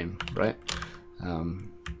by frame, right?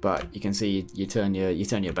 But you can see you turn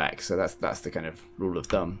your back, so that's the kind of rule of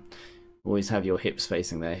thumb. Always have your hips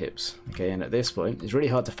facing their hips, okay? And at this point, it's really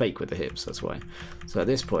hard to fake with the hips, that's why. So at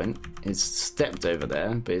this point, it's stepped over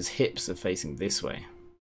there, but his hips are facing this way,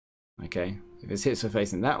 okay? If his hips are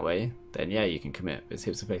facing that way, then yeah, you can commit. If his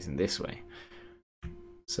hips are facing this way.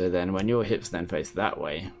 So then when your hips then face that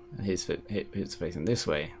way, and his hips are facing this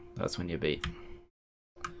way, that's when you beat.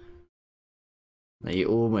 Now you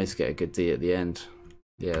almost get a good D at the end.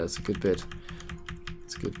 Yeah, that's a good bid.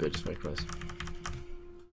 It's a good bid, it's very close.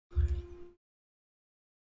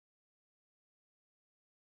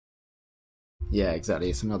 Yeah, exactly.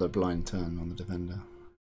 It's another blind turn on the defender.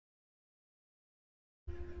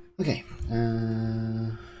 Okay.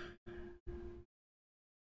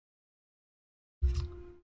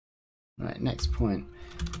 Right, next point.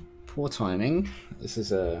 Poor timing. This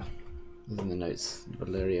is in the notes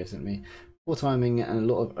Valerio sent me. Poor timing and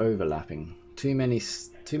a lot of overlapping. Too many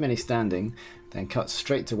standing then cuts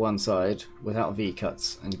straight to one side without V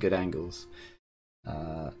cuts and good angles.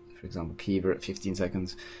 For example, Kiva at 15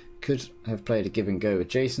 seconds could have played a give and go with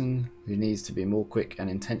Jason, who needs to be more quick and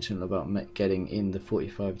intentional about getting in the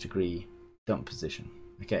 45-degree dump position.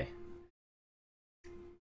 Okay.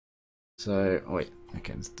 So, oh wait,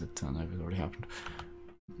 okay, the turnover's already happened.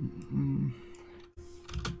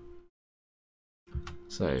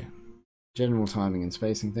 So, general timing and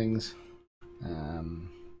spacing things.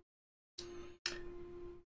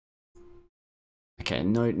 Okay,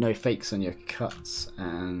 no fakes on your cuts,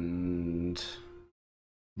 and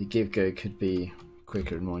the give go could be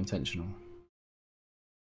quicker and more intentional.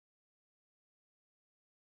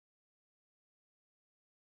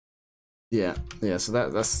 Yeah, so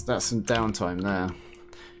that's some downtime there.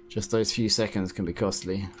 Just those few seconds can be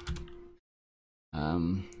costly.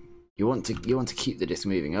 You want to keep the disc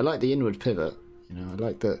moving. I like the inward pivot, you know, I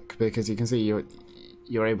like that because you can see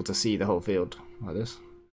you're able to see the whole field like this.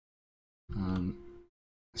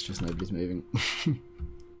 It's just nobody's moving.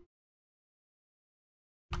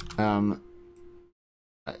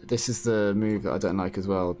 This is the move that I don't like as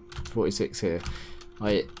well. 46 here.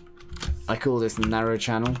 I call this narrow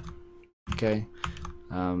channel. Okay.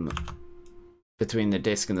 Between the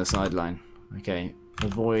disc and the sideline. Okay.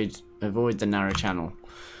 Avoid the narrow channel.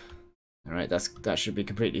 All right. That should be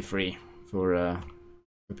completely free for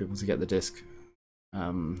people to get the disc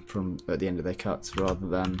from at the end of their cuts, rather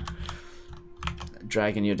than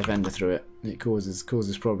dragging your defender through it. It causes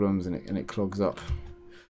problems, and it clogs up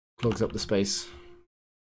the space.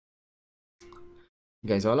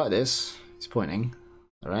 Okay, so I like this. It's pointing.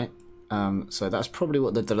 All right. So that's probably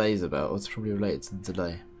what the delay is about. Or it's probably related to the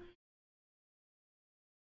delay.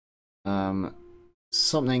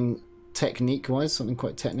 Something technique-wise, something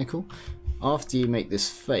quite technical. After you make this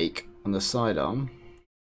fake on the sidearm,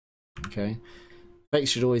 okay, fakes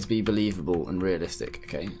should always be believable and realistic.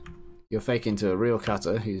 Okay, you're faking to a real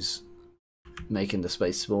cutter who's making the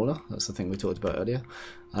space smaller. That's the thing we talked about earlier.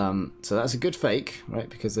 So that's a good fake, right?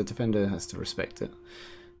 Because the defender has to respect it.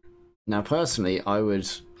 Now, personally, I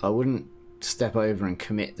wouldn't step over and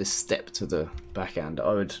commit this step to the backhand.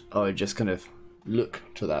 I would just kind of look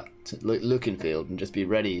to that, look in field, and just be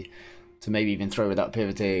ready to maybe even throw without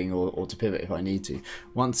pivoting, or to pivot if I need to.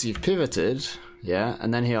 Once you've pivoted, yeah,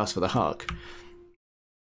 and then he asks for the huck.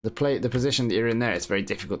 The position that you're in there, it's very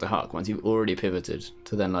difficult to huck once you've already pivoted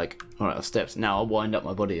to then, like, all right, I've stepped, now I'll wind up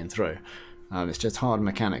my body and throw. It's just hard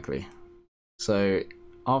mechanically. So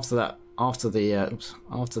after that, after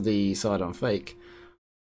the sidearm fake,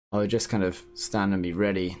 I would just kind of stand and be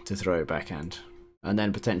ready to throw backhand, and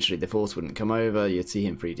then potentially the force wouldn't come over. You'd see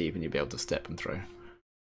him pretty deep, and you'd be able to step and throw.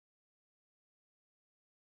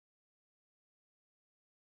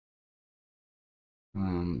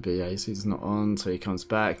 But yeah, you see it's not on, so he comes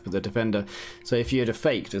back. But the defender, so if you had a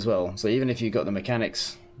faked as well, so even if you got the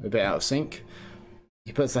mechanics a bit out of sync,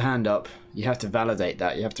 he puts the hand up, you have to validate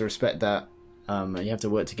that, you have to respect that, and you have to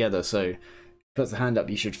work together. So he puts the hand up,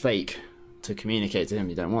 you should fake to communicate to him.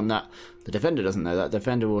 You don't want that. The defender doesn't know that. The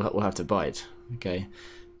defender will have to bite. Okay,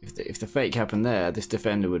 if the fake happened there, this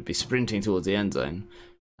defender would be sprinting towards the end zone,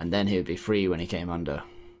 and then he would be free when he came under.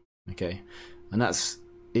 Okay, and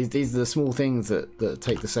these are the small things that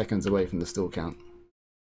take the seconds away from the stall count.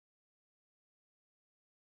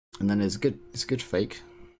 And then it's a good fake.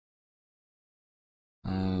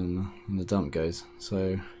 And the dump goes.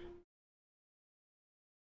 So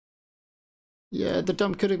yeah, the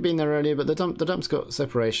dump could have been there earlier, but the dump's got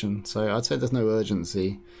separation, so I'd say there's no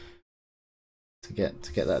urgency to get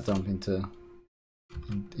that dump into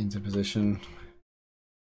position,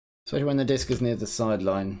 especially when the disc is near the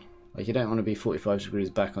sideline. Like, you don't want to be 45 degrees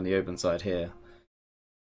back on the open side here.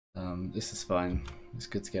 This is fine. It's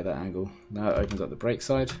good to get that angle. Now it opens up the break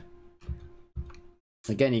side.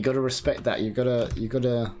 Again, you got to respect that. You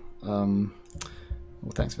gotta. Well,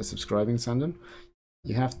 thanks for subscribing, Sandon.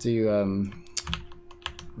 You have to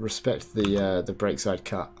respect the break side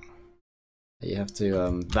cut. You have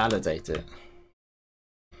to validate it.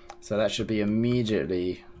 So that should be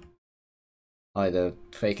immediately either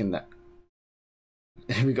faking that.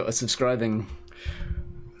 We got a subscriber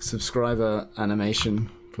animation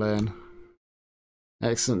playing.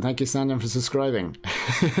 Excellent, thank you, Sandon, for subscribing.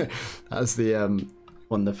 That's the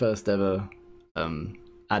one of the first ever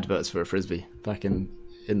adverts for a frisbee back in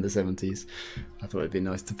the 70s. I thought it'd be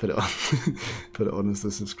nice to put it on put it on as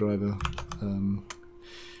the subscriber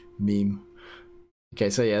meme. Okay,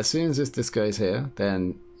 so yeah, as soon as this goes here,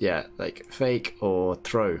 then yeah, like fake or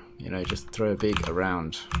throw, you know, just throw a big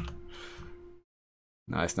around.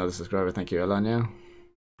 Nice, another subscriber, thank you, Alanya.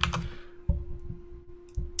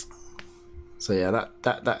 So yeah,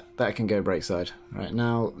 that can go break side. Right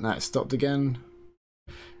now it's stopped again.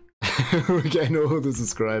 We're getting all the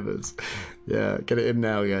subscribers. Yeah, get it in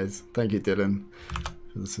now, guys. Thank you, Dylan,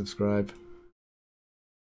 for the subscribe.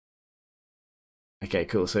 Okay,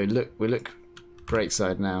 cool. So we look break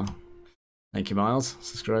side now. Thank you, Miles,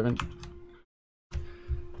 subscribing.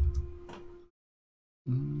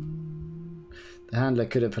 The handler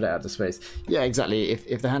could have put it out to space. Yeah, exactly.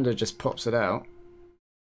 If the handler just pops it out,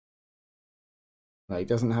 like, it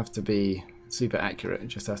doesn't have to be super accurate. It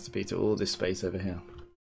just has to be to all this space over here.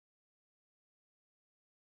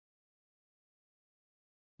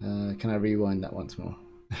 Can I rewind that once more?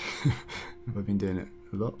 I've been doing it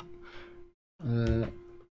a lot. The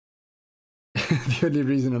only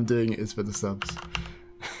reason I'm doing it is for the subs.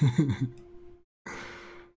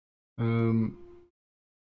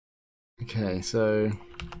 Okay, so,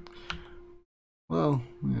 well,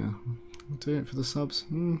 yeah, I'll do it for the subs.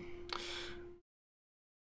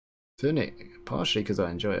 Doing it partially because I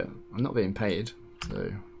enjoy it. I'm not being paid, so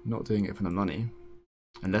I'm not doing it for the money,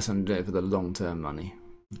 unless I'm doing it for the long-term money.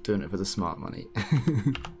 I'm doing it for the smart money.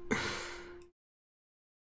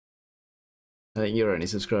 I think you're only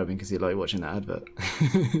subscribing because you like watching that advert.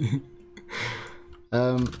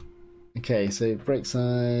 Okay, so break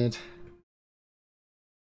side.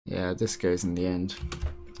 Yeah, this goes in the end.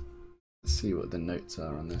 Let's see what the notes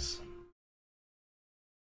are on this.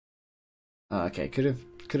 Oh, okay, could have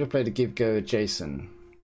played a give go adjacent.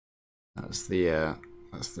 That's the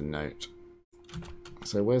note.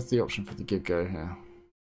 So where's the option for the give go here?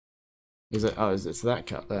 Is it? Oh, it's that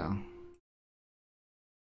cut there.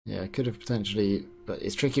 Yeah, could have potentially, but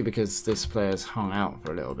it's tricky because this player's hung out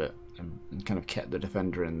for a little bit and kind of kept the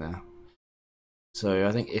defender in there. So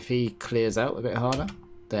I think if he clears out a bit harder,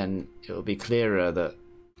 then it will be clearer that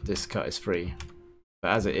this cut is free.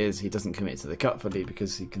 But as it is, he doesn't commit to the cut fully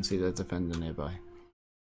because he can see the defender nearby.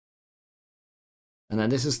 And then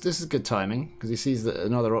this is good timing because he sees that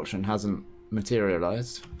another option hasn't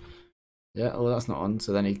materialized. Yeah, well, that's not on,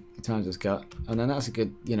 so then he times his cut, and then that's a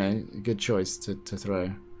good, a good choice to throw.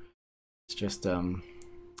 It's just the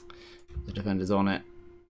defender's on it.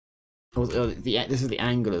 This is the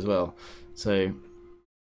angle as well. So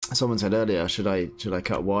someone said earlier, should I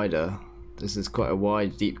cut wider? This is quite a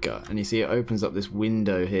wide deep cut, and you see it opens up this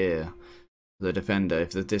window here for the defender.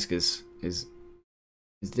 If the disc if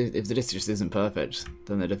the disc just isn't perfect,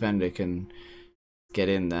 then the defender can get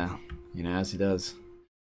in there, as he does.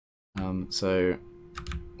 So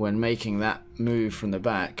when making that move from the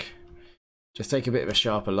back, just take a bit of a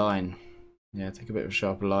sharper line. Yeah, take a bit of a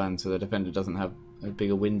sharper line so the defender doesn't have a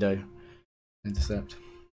bigger window to intercept.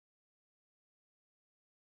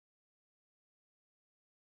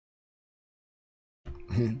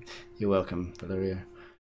 You're welcome, Valerio.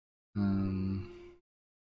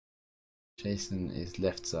 Jason is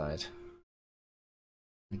left side.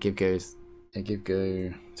 A give go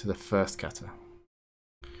to the first cutter.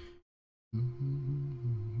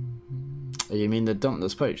 Oh, you mean the dump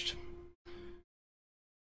that's poached?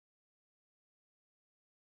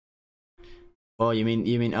 Oh, you mean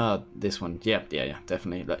this one? Yeah,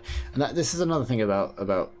 definitely. Like, and this is another thing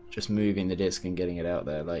about just moving the disc and getting it out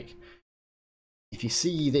there. Like, if you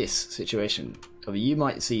see this situation, you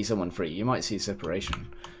might see someone free, you might see separation.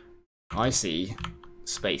 I see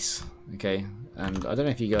space, okay? And I don't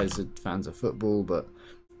know if you guys are fans of football, but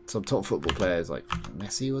some top football players, like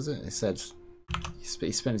Messi, was it? He said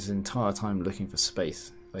he spent his entire time looking for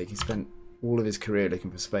space. Like, he spent all of his career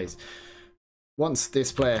looking for space. Once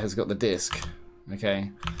this player has got the disc,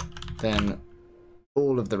 okay, then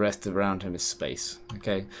all of the rest around him is space,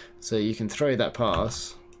 okay? So you can throw that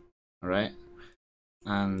pass, alright?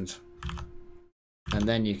 And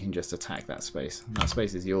then you can just attack that space. That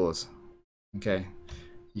space is yours, okay?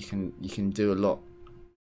 You can do a lot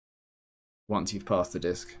once you've passed the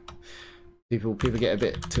disc. People get a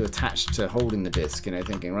bit too attached to holding the disc,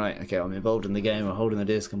 thinking, right, okay, I'm involved in the game, I'm holding the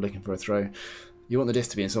disc, I'm looking for a throw. You want the disc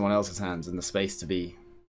to be in someone else's hands and the space to be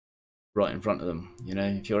right in front of them.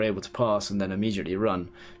 If you're able to pass and then immediately run,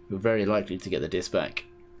 you're very likely to get the disc back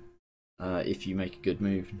if you make a good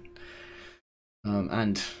move.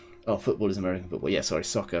 Football is American football. Yeah, sorry,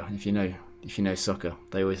 soccer. If you know soccer,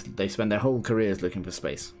 they spend their whole careers looking for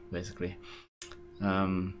space, basically.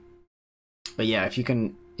 But yeah, if you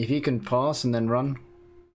can pass and then run,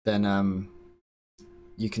 then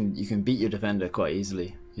you can beat your defender quite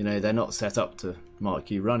easily. They're not set up to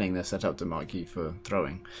mark you running; they're set up to mark you for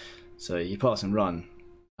throwing. So you pass and run,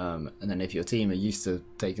 and then if your team are used to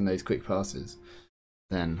taking those quick passes,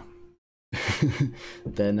 then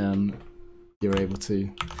you're able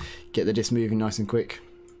to get the disc moving nice and quick.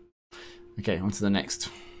 Okay, on to the next.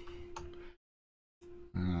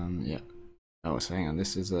 Yeah. Oh, so hang on.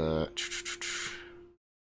 This is a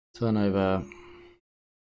turnover.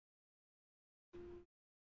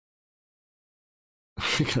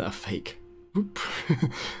 Look at that fake. Whoop.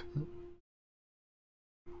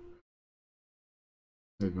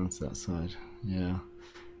 Over onto that side. Yeah.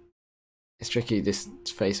 It's tricky, this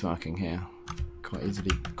face marking here. Quite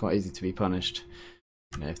easy to be punished.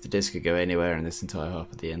 You know, if the disc could go anywhere in this entire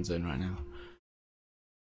half of the end zone right now.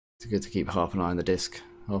 It's good to keep half an eye on the disc,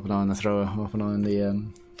 half an eye on the thrower, half an eye on the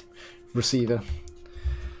receiver.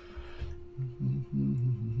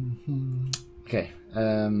 Okay,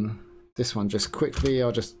 this one just quickly,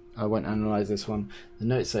 I won't analyse this one. The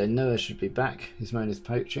notes say Noah should be back, his mode is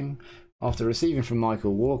poaching. After receiving from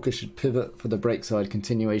Michael, Walker should pivot for the break side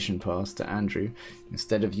continuation pass to Andrew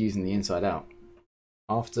instead of using the inside out.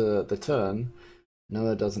 After the turn,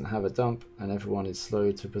 Noah doesn't have a dump and everyone is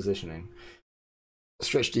slow to positioning.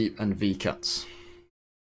 Stretch deep and V cuts.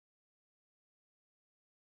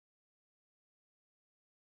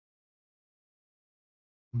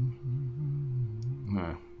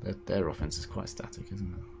 No, their offense is quite static,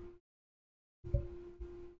 isn't it?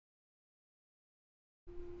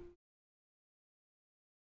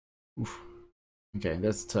 Oof. Okay,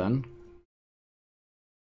 there's the turn.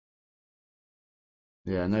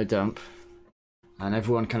 Yeah, no dump. And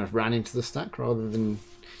everyone kind of ran into the stack rather than...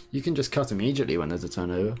 You can just cut immediately when there's a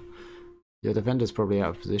turnover. Your defender's probably out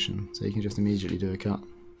of position, so you can just immediately do a cut.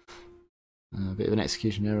 A bit of an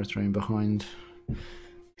execution error thrown behind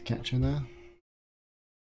the catcher there.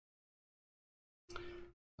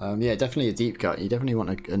 Yeah, definitely a deep cut. You definitely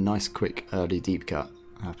want a nice, quick, early deep cut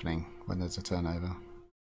happening when there's a turnover.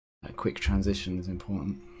 That quick transition is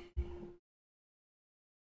important.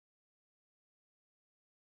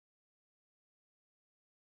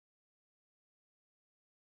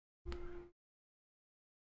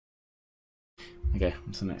 Okay,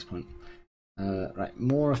 what's the next point? Right,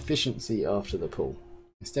 more efficiency after the pull.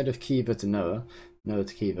 Instead of Kiva to Noah, Noah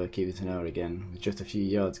to Kiva, Kiva to Noah again, with just a few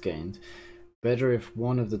yards gained, better if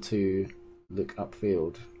one of the two look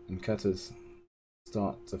upfield and cutters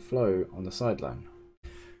start to flow on the sideline.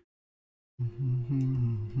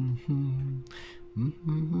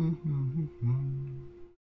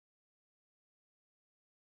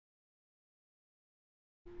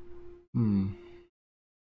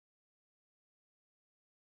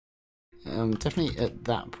 Definitely at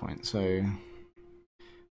that point. So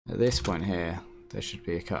at this point here, there should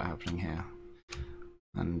be a cut happening here,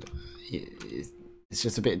 and it's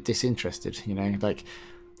just a bit disinterested, you know, like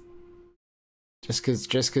just because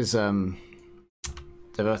the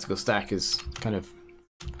vertical stack is kind of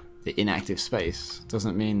the inactive space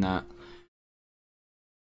doesn't mean that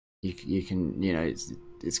you can, you know,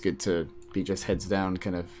 it's good to be just heads down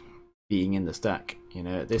kind of being in the stack. You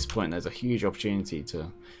know, at this point there's a huge opportunity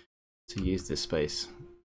to use this space.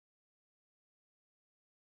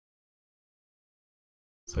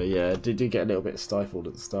 So yeah, I did get a little bit stifled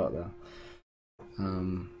at the start there.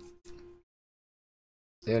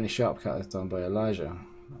 The only sharp cut is done by Elijah.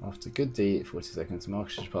 After good D, 40 seconds,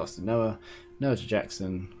 Marcus should pass to Noah. Noah to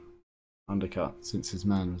Jackson. Undercut since his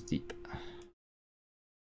man was deep.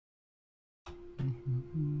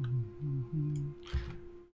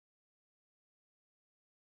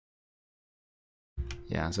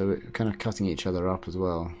 Yeah, so we're kind of cutting each other up as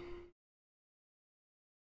well.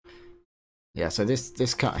 Yeah, so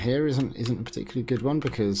this cut here isn't a particularly good one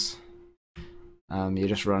because you're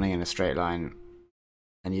just running in a straight line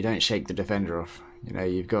and you don't shake the defender off. You know,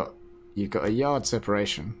 you've got a yard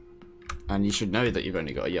separation, and you should know that you've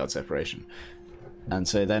only got a yard separation. And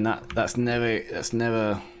so then that's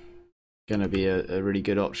never gonna be a really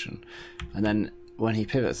good option. And then when he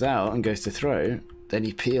pivots out and goes to throw, then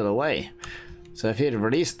you peel away. So if he had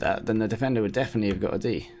released that, then the defender would definitely have got a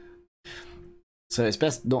D. So it's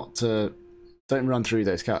best not to, don't run through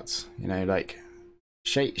those cuts. You know, like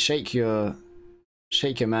shake your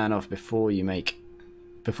man off before you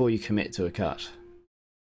commit to a cut.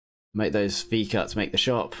 Make those V cuts, make the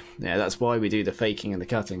shop. Yeah, that's why we do the faking and the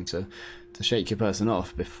cutting, to shake your person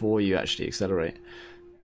off before you actually accelerate.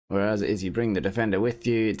 Whereas it is you bring the defender with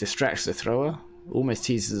you, it distracts the thrower, almost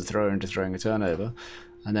teases the thrower into throwing a turnover,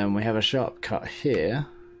 and then we have a sharp cut here.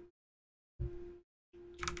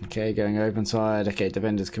 Okay, going open side. Okay,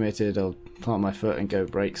 defender's committed. I'll plant my foot and go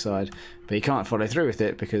break side, but you can't follow through with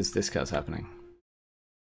it because this cut's happening.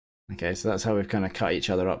 Okay, so that's how we've kind of cut each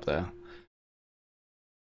other up there.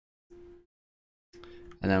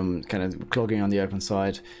 And then kind of clogging on the open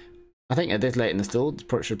side. I think at this late in the stall,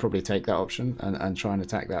 should probably take that option and try and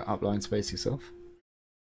attack that upline space yourself.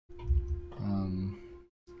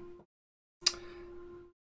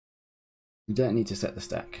 You don't need to set the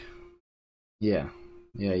stack. Yeah,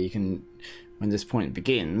 you can, when this point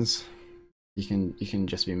begins, you can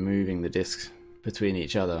just be moving the discs between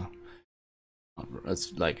each other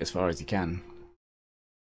as far as you can.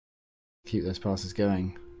 Keep those passes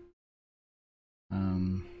going.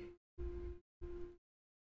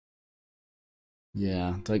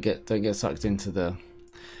 Yeah, don't get sucked into the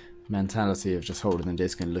mentality of just holding the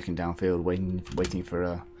disc and looking downfield, waiting for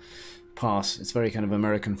a pass. It's very kind of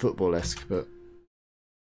American football-esque, but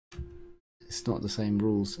it's not the same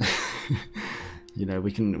rules. You know,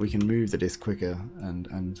 we can move the disc quicker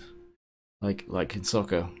and like in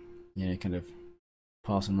soccer, you know, kind of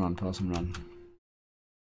pass and run.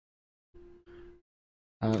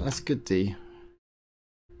 That's good, D.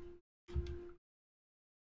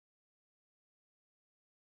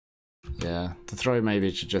 Yeah, the throw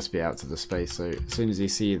maybe should just be out to the space, so as soon as you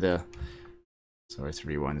see the... Sorry to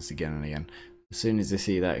rewind this again and again. As soon as you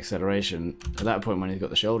see that acceleration, at that point when he's got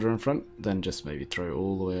the shoulder in front, then just maybe throw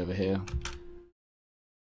all the way over here.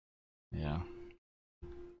 Yeah.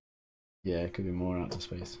 Yeah, it could be more out to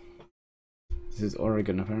space. This is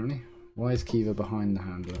Oregon, apparently. Why is Kiva behind the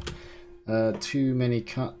handler? Too many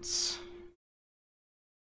cuts.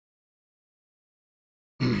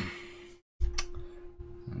 I'm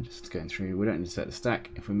just going through. We don't need to set the stack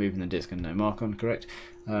if we're moving the disc and no mark on, correct?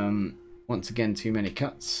 Once again, too many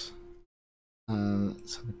cuts.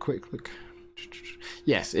 Let's have a quick look.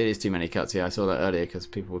 Yes, it is too many cuts. Yeah, I saw that earlier because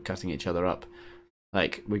people were cutting each other up.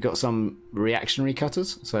 Like, we got some reactionary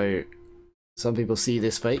cutters, so some people see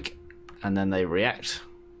this fake and then they react.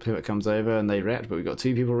 Pivot comes over and they react, but we've got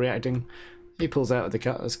two people reacting. He pulls out of the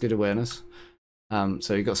cut. That's good awareness.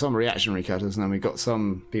 So we've got some reactionary cutters, and then we've got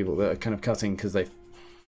some people that are kind of cutting because they,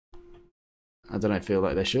 I don't know, feel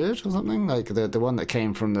like they should or something. Like the one that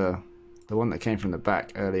came from the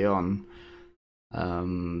back early on.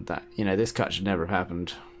 That, you know, this cut should never have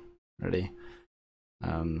happened, really.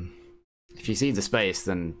 If you see the space,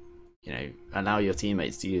 then, you know, allow your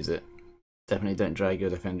teammates to use it. Definitely don't drag your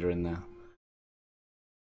defender in there.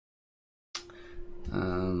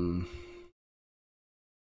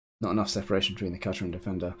 Not enough separation between the cutter and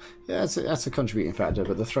defender. Yeah, that's a contributing factor,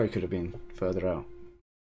 but the throw could have been further out.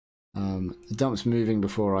 The dump's moving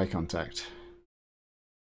before eye contact.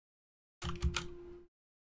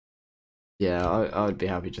 Yeah, I would be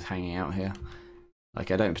happy just hanging out here.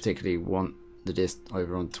 Like, I don't particularly want the disc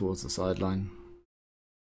over on towards the sideline.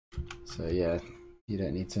 So yeah, you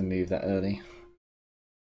don't need to move that early.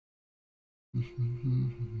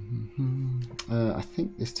 I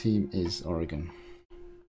think this team is Oregon.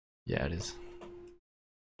 Yeah, it is.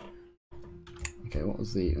 Okay, what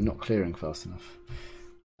was the... not clearing fast enough.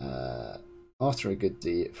 After a good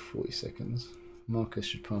D at 40 seconds, Marcus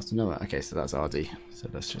should pass to Noah. Okay, so that's RD. So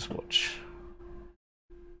let's just watch.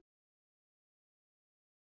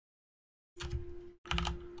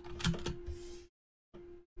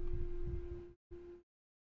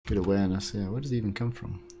 Good awareness, yeah. Where does he even come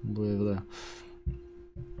from? All the way over there.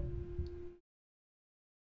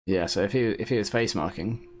 Yeah, so if he was face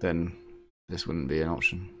marking, then this wouldn't be an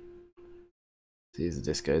option. See, as the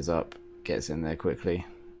disc goes up, gets in there quickly,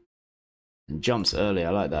 and jumps early. I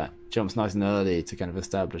like that. Jumps nice and early to kind of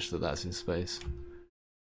establish that that's his space.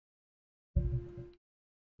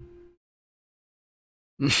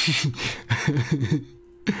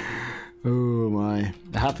 Oh my!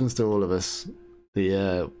 It happens to all of us.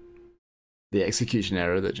 The execution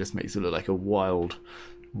error that just makes it look like a wild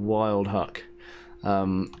huck.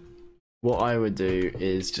 What I would do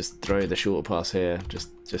is just throw the short pass here,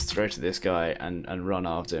 just throw to this guy and run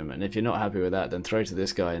after him. And if you're not happy with that, then throw to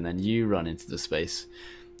this guy and then you run into the space.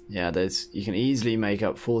 Yeah, you can easily make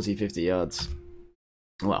up 40-50 yards.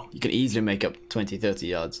 Well, you can easily make up 20-30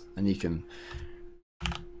 yards, and you can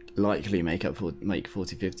likely make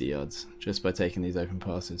 40-50 yards just by taking these open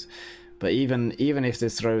passes. But even if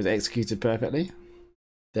this throw is executed perfectly,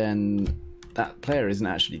 then that player isn't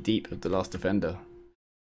actually deep of the last defender.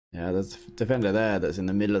 Yeah, there's a defender there that's in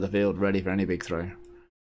the middle of the field ready for any big throw.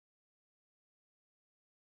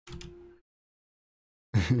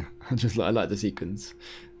 I like the sequence.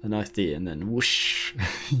 A nice D and then whoosh.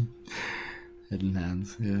 Head and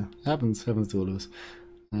hands. Yeah, happens to all of us.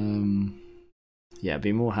 Yeah,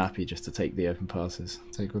 be more happy just to take the open passes.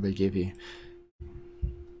 Take what they give you.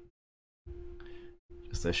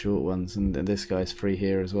 Just their short ones, and this guy's free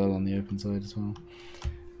here as well on the open side as well.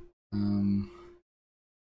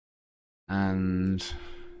 And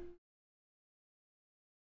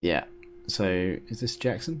yeah, so is this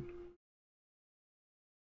Jackson?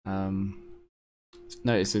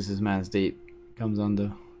 Notice this is man's deep, comes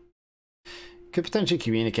under. Could potentially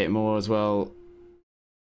communicate more as well.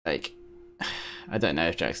 Like, I don't know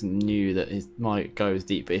if Jackson knew that his might go as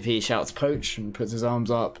deep, but if he shouts poach and puts his arms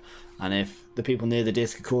up, and if the people near the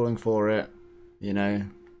disc are calling for it, you know,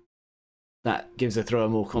 that gives a thrower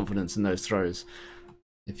more confidence in those throws.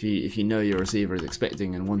 If you know your receiver is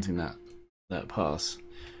expecting and wanting that pass,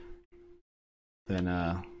 then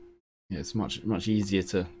yeah, it's much easier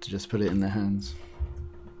to just put it in their hands.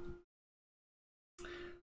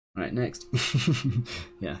 Right, next.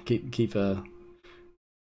 Yeah, keep keep that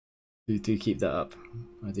up.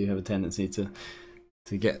 I do have a tendency to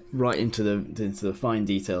get right into the fine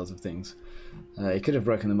details of things. He could have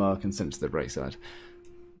broken the mark and sent it to the break side.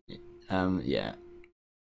 Yeah,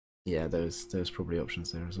 there's probably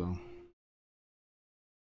options there as well.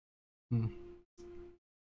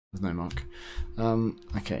 There's no mark.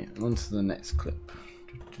 Okay, on to the next clip.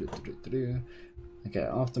 Okay,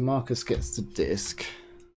 after Marcus gets the disc.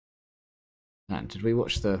 And did we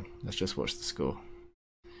watch the... Let's just watch the score.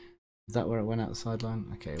 Is that where it went out the sideline?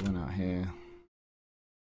 Okay, it went out here.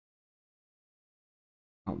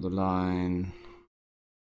 Up the line.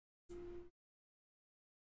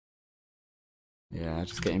 Yeah,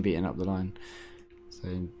 just getting beaten up the line. So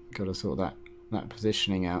got to sort that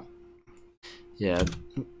positioning out. Yeah,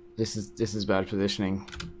 this is bad positioning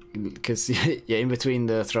because you're in between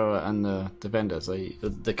the thrower and the defender, so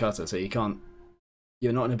the cutter. So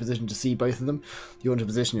you're not in a position to see both of them. You want to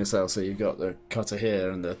position yourself so you've got the cutter here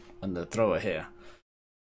and the thrower here,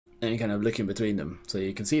 and you're kind of looking between them, so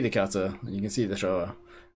you can see the cutter and you can see the thrower,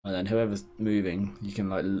 and then whoever's moving, you can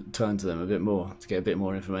like turn to them a bit more to get a bit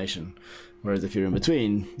more information. Whereas if you're in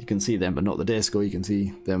between, you can see them but not the disc, or you can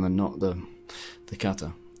see them and not the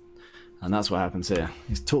cutter. And that's what happens here.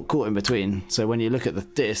 He's caught in between, so when you look at the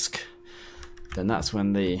disc, then that's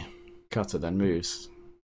when the cutter then moves.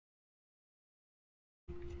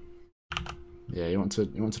 Yeah, you want to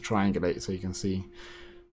triangulate so you can see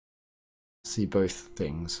both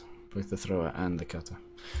things, both the thrower and the cutter.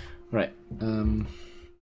 Right.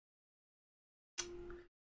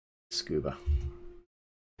 Scuba.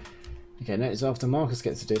 Okay, notice after Marcus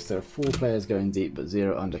gets the disc, there are 4 players going deep but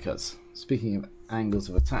 0 undercuts. Speaking of angles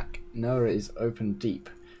of attack, Noah is open deep,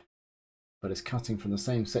 but is cutting from the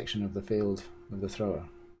same section of the field with the thrower.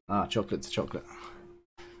 Ah, chocolate to chocolate.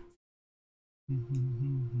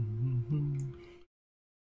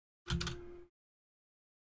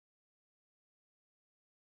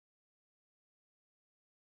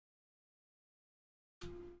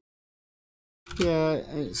 Yeah,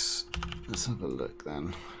 let's have a look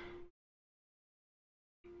then.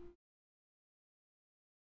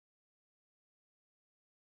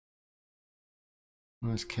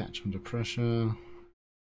 Nice catch under pressure.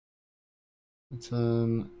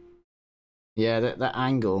 Yeah, that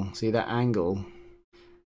angle. See that angle,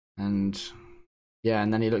 and yeah,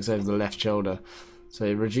 and then he looks over the left shoulder.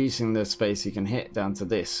 So reducing the space he can hit down to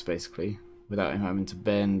this basically, without him having to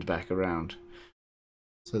bend back around.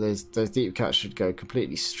 So those deep cuts should go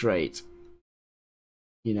completely straight,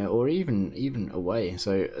 you know, or even away.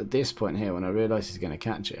 So at this point here, when I realise he's going to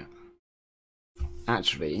catch it,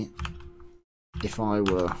 actually, if I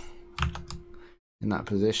were in that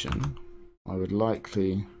position, I would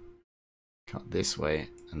likely cut this way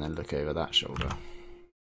and then look over that shoulder,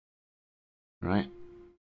 right?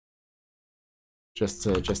 Just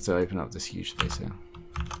to open up this huge space here.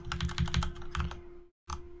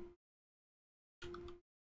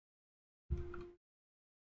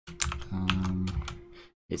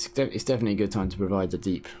 It's definitely a good time to provide the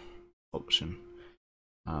deep option.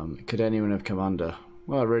 Could anyone have come under?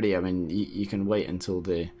 Well, really, I mean, you can wait until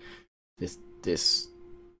this is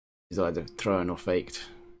either thrown or faked,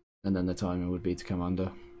 and then the timing would be to come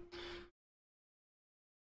under.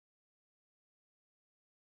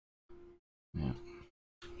 Yeah.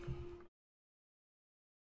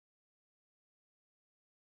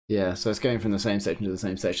 Yeah, so it's going from the same section to the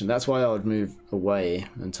same section. That's why I would move away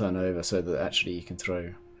and turn over so that actually you can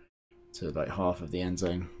throw to like half of the end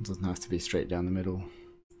zone. It doesn't have to be straight down the middle.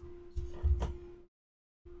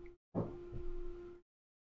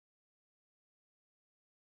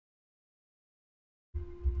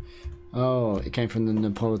 Oh, it came from the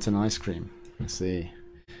Neapolitan ice cream. I see.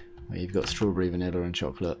 Well, you've got strawberry, vanilla, and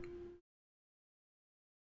chocolate.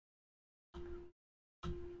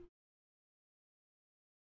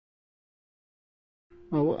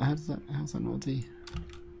 Oh, what? How's that not D?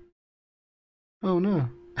 Oh no!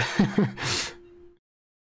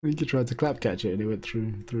 We could try to clap catch it, and it went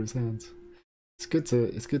through his hands. It's good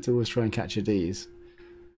to always try and catch your D's.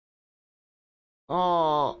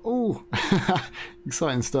 Oh, ooh,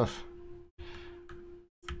 exciting stuff.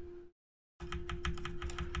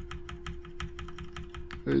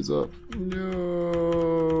 Goes up.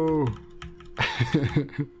 No.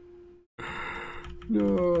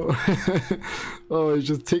 No. Oh, he's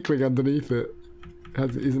just tickling underneath it.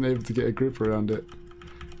 Isn't able to get a grip around it.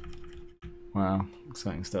 Wow,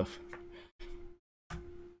 exciting stuff.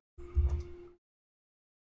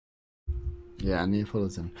 Yeah,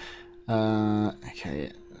 Neapolitan.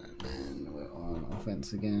 Okay, and then we're on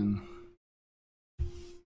offense again.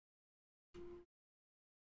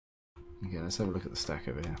 Okay, let's have a look at the stack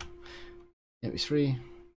over here. Yep, it's free.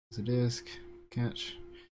 There's a disc. Catch.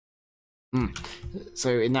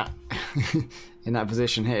 So in that in that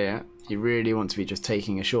position here, you really want to be just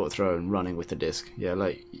taking a short throw and running with the disc. Yeah,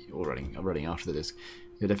 like or running after the disc.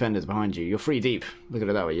 Your defender's behind you. You're free deep. Look at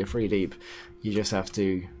it that way. You're free deep. You just have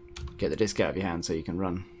to get the disc out of your hand so you can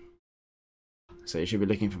run. So you should be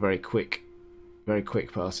looking for very quick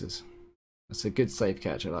passes. That's a good safe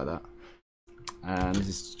catch. I like that. And this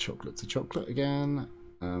is chocolate to chocolate again.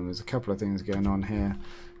 There's a couple of things going on here.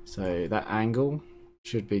 So that angle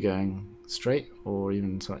should be going straight or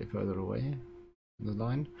even slightly further away from the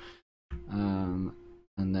line. And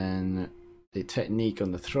then the technique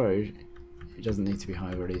on the throw, it doesn't need to be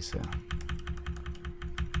high release here.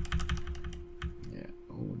 Yeah,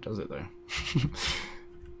 oh, does it though?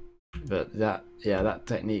 But that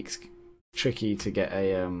technique's tricky to get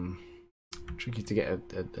a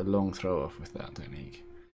long throw off with that technique.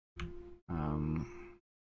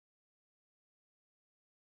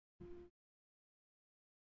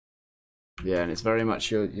 Yeah, and it's very much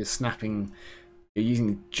you're snapping, you're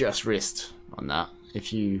using just wrist on that.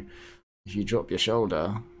 If you drop your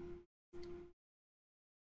shoulder,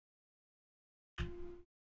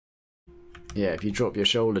 yeah, if you drop your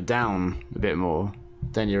shoulder down a bit more,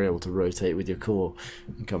 then you're able to rotate with your core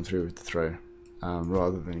and come through with the throw,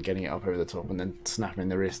 rather than getting it up over the top and then snapping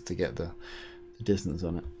the wrist to get the distance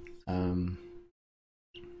on it.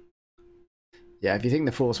 Yeah, if you think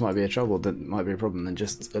the force might be a problem, then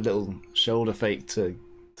just a little shoulder fake to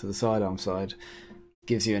the sidearm side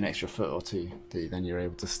gives you an extra foot or two. Then you're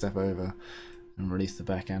able to step over and release the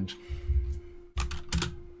backhand.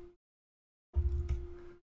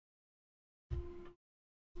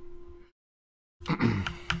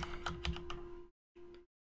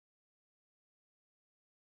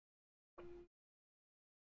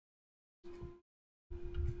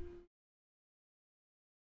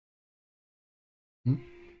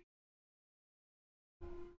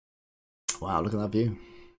 Wow, look at that view.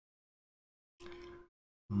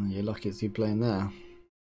 Oh, you're lucky to be playing there.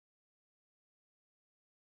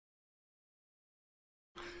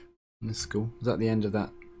 This is cool. Is that the end of that?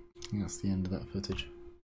 I think that's the end of that footage.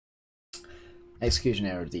 Execution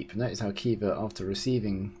error deep. Notice how Kiva, after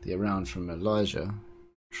receiving the around from Elijah,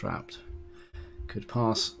 trapped, could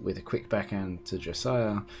pass with a quick backhand to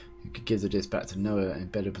Josiah, who could give the disc back to Noah in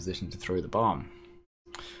better position to throw the bomb.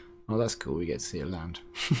 Oh, that's cool. We get to see it land.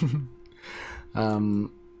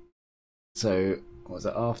 So what was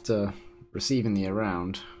it? After receiving the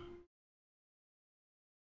around,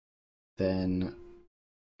 then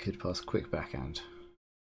could pass a quick backhand.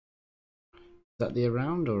 Is that the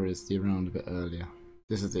around, or is the around a bit earlier?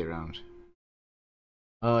 This is the around.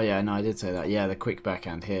 Oh yeah, no, I did say that. Yeah, the quick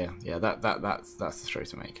backhand here. Yeah, that's the throw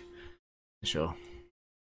to make, for sure.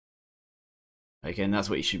 Okay, and that's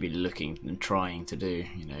what you should be looking and trying to do.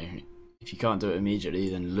 You know, if you can't do it immediately,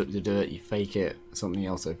 then look to do it. You fake it, something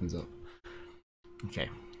else opens up. Okay.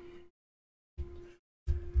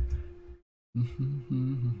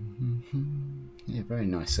 Yeah, very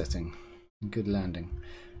nice setting. Good landing.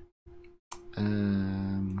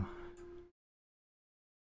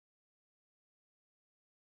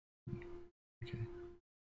 Okay.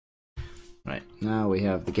 Right, now we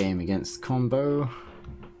have the game against Combo.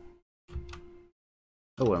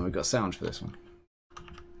 Oh, and we've got sound for this one.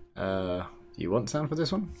 Do you want sound for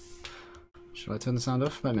this one? Should I turn the sound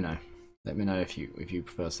off? Let me know. Let me know if you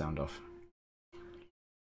prefer sound off.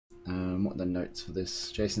 What are the notes for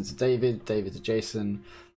this? Jason to David, David to Jason.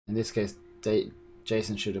 In this case,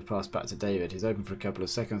 Jason should have passed back to David. He's open for a couple of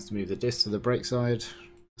seconds to move the disc to the break side.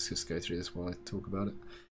 Let's just go through this while I talk about it.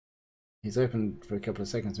 He's open for a couple of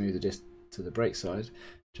seconds to move the disc to the break side.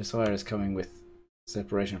 Josiah is coming with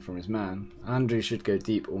separation from his man. Andrew should go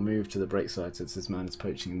deep or move to the break side since his man is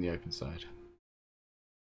poaching in the open side.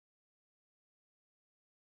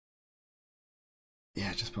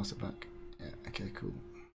 Yeah, just pass it back. Yeah, okay, cool.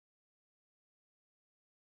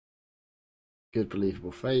 Good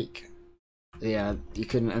believable fake. Yeah, you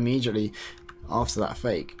can immediately after that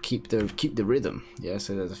fake keep the rhythm. Yeah,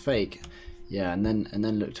 so there's a fake. Yeah, and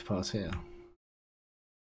then look to pass here.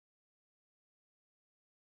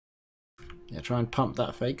 Yeah, try and pump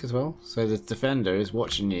that fake as well. So the defender is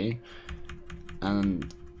watching you,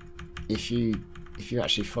 and if you if you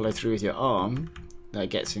actually follow through with your arm, that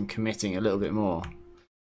gets him committing a little bit more.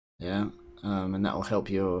 Yeah, and that will help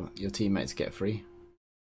your teammates get free.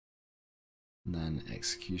 And then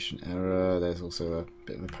execution error. There's also a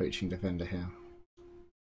bit of a poaching defender here.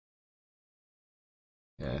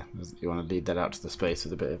 Yeah, you want to lead that out to the space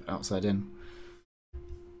with a bit of outside in.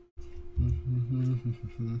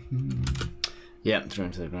 Yeah, throw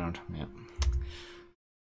into the ground. Yeah.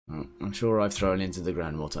 Well, I'm sure I've thrown into the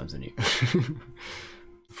ground more times than you.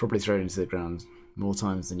 Probably thrown into the ground more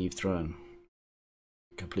times than you've thrown.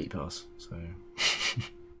 Complete pass. So,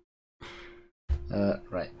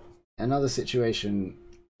 right. Another situation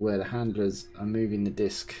where the handlers are moving the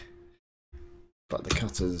disc, but the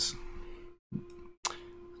cutters.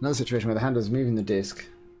 Another situation where the handlers are moving the disc,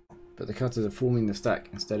 but the cutters are forming the stack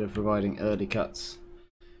instead of providing early cuts.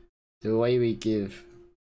 The way we give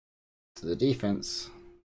to the defense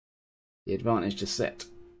the advantage to set.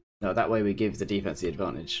 No, that way we give the defense the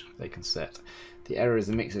advantage they can set. The error is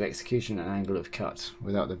a mix of execution and angle of cut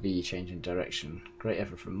without the V changing direction. Great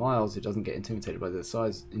effort from Miles, who doesn't get intimidated by the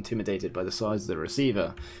size of the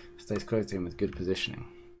receiver, stays close to him with good positioning.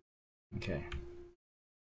 Okay.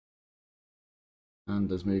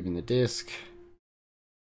 Handlers moving the disc.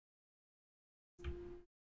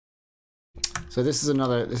 So this is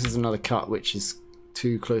another cut which is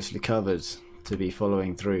too closely covered to be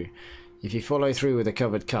following through. If you follow through with a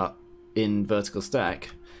covered cut in vertical stack,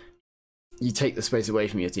 you take the space away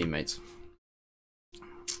from your teammates.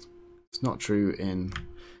 It's not true in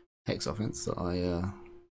hex offense that I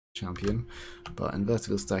champion, but in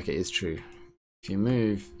vertical stack it is true. If you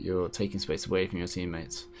move, you're taking space away from your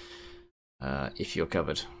teammates if you're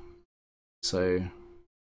covered. So,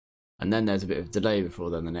 and then there's a bit of delay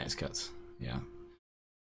before then the next cuts. Yeah,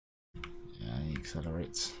 he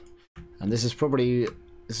accelerates, and this is probably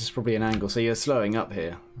an angle. So you're slowing up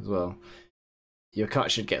here as well. Your cut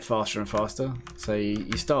should get faster and faster. So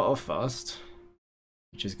you start off fast,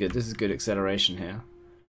 which is good. This is good acceleration here.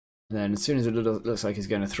 And then as soon as it looks like he's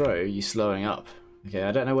going to throw, you're slowing up. Okay,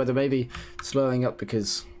 I don't know whether maybe slowing up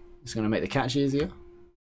because it's going to make the catch easier,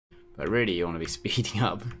 but really you want to be speeding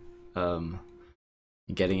up and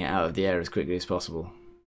getting it out of the air as quickly as possible,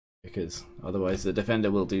 because otherwise the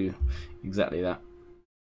defender will do exactly that.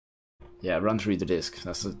 Yeah, run through the disc.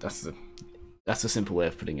 That's the simple way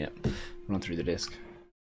of putting it. Run through the disc.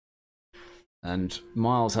 And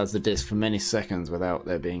Miles has the disc for many seconds without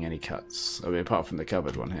there being any cuts. I mean, apart from the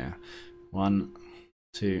covered one here. 1,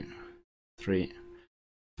 2, 3.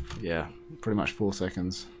 Yeah, pretty much 4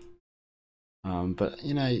 seconds. But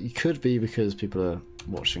you know, it could be because people are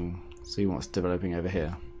watching, see what's developing over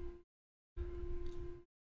here.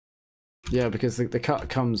 Yeah, because the cut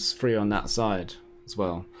comes free on that side as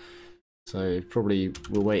well. So probably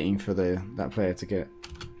we're waiting for that player to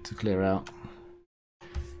clear out.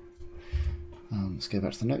 Let's go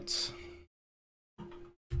back to the notes.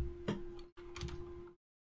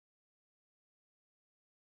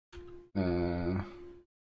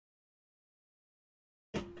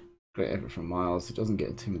 Great effort from Miles. He doesn't get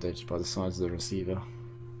intimidated by the size of the receiver.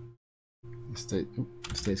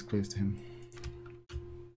 Stays close to him.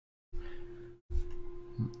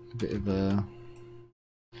 A bit of a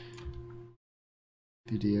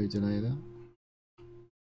video delay there.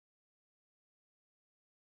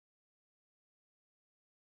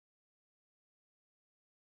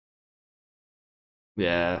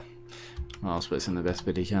 Yeah, Miles puts in the best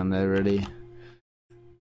bit he can there, really.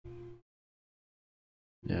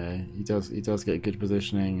 Yeah, he does get good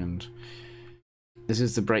positioning, and this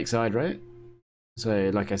is the break side, right? So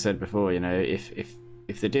like I said before, you know, if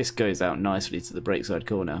the disc goes out nicely to the break side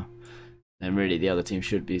corner, then really the other team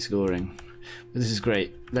should be scoring. But this is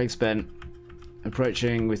great. Legs bent,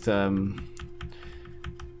 approaching the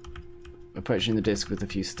disc with a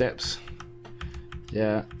few steps.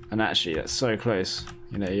 Yeah, and actually that's so close.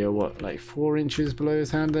 You know, you're what, like 4 inches below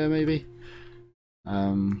his hand there, maybe.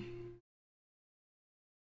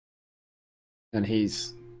 And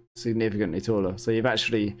he's significantly taller. So you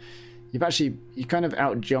kind of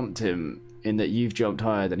out jumped him in that you've jumped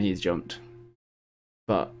higher than he's jumped,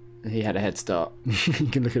 but he had a head start. You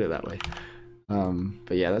can look at it that way.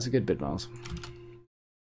 But yeah, that's a good bid, Miles.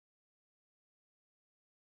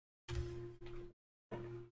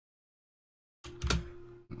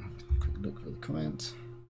 Quick look for the comment.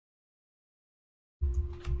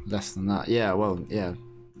 Less than that. Yeah, well, yeah,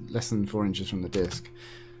 less than 4 inches from the disc.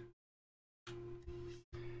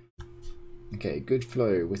 Okay, good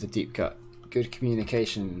flow with a deep cut. Good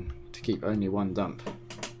communication to keep only one dump.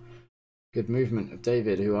 Good movement of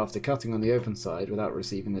David, who after cutting on the open side without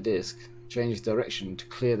receiving the disc, changed direction to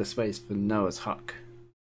clear the space for Noah's huck.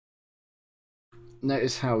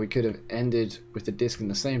 notice how we could have ended with the disc in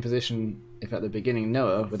the same position if at the beginning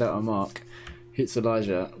Noah, without a mark, hits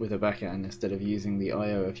Elijah with a backhand instead of using the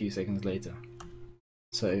IO a few seconds later.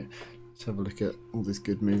 So let's have a look at all this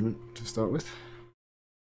good movement to start with.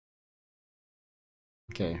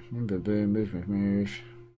 Okay, boom, boom, move, move, move.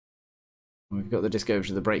 We've got the disc over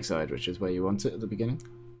to the break side, which is where you want it at the beginning.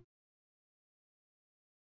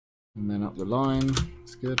 And then up the line,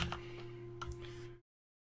 it's good.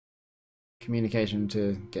 Communication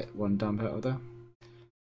to get one dump out of there.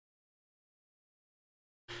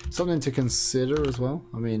 Something to consider as well.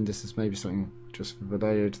 I mean, this is maybe something just for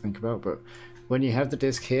Vallejo to think about, but when you have the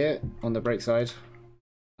disc here on the break side,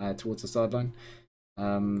 towards the sideline,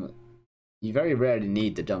 you very rarely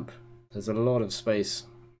need the dump. There's a lot of space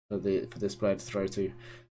for this player to throw to,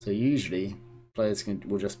 so usually players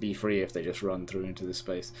will just be free if they just run through into this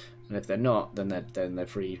space, and if they're not, then they're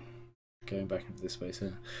free going back into this space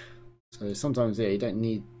here. So sometimes, yeah, you don't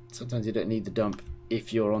need the dump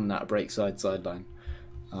if you're on that break sideline.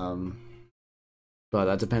 But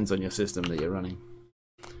that depends on your system that you're running.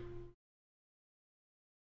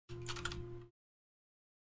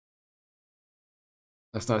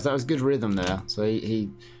 That's nice. That was good rhythm there. So he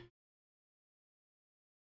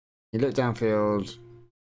looked downfield.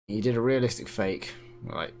 He did a realistic fake,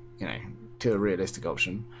 like, you know, to a realistic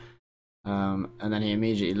option. And then he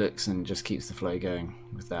immediately looks and just keeps the flow going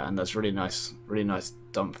with that, and that's really nice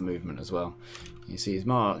dump movement as well. You see he's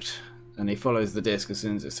marked, and he follows the disc as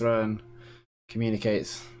soon as it's thrown,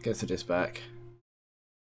 communicates, gets the disc back,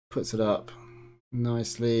 puts it up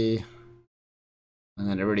nicely, and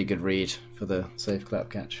then a really good read for the safe clap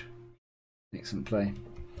catch. Excellent play.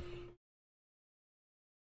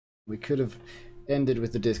 We could have ended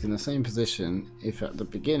with the disc in the same position if at the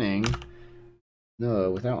beginning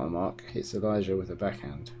Noah, without a mark, hits Elijah with a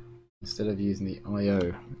backhand instead of using the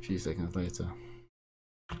IO a few seconds later.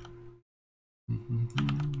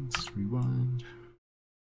 Let's rewind.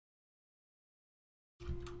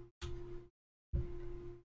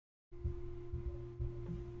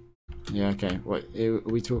 Yeah, okay. What are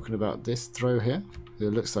we talking about? This throw here? It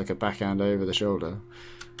looks like a backhand over the shoulder.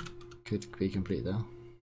 Could be complete there.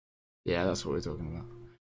 Yeah, that's what we're talking about,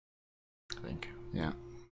 I think. Yeah.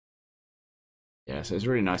 Yeah, so it's a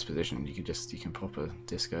really nice position. You can pop a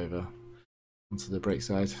disc over onto the break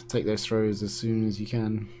side. Take those throws as soon as you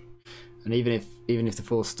can, and even if the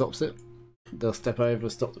force stops it, they'll step over,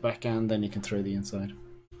 stop the backhand, then you can throw the inside.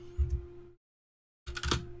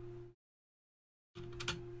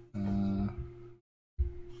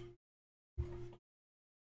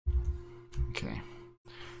 Okay,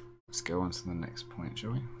 let's go on to the next point,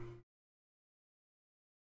 shall we?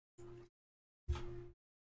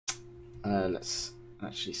 Let's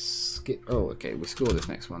actually skip. Oh, okay, we score this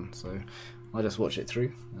next one, so I'll just watch it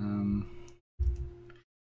through.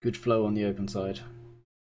 Good flow on the open side.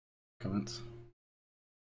 Comments.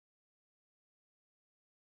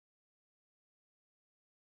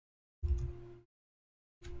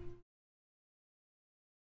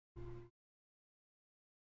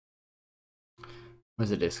 Where's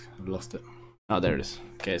the disc? I've lost it. Oh, there it is.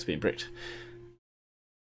 Okay, it's been bricked.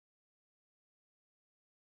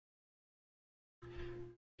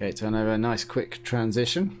 Okay, turnover, nice quick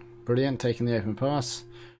transition. Brilliant, taking the open pass.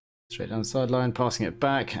 Straight down the sideline, passing it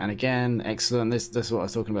back, and again, excellent. This is what I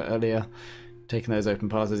was talking about earlier. Taking those open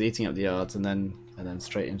passes, eating up the yards, and then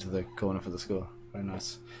straight into the corner for the score. Very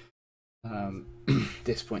nice.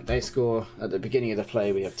 This point they score. At the beginning of the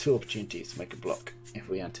play, we have 2 opportunities to make a block if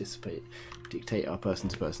we dictate our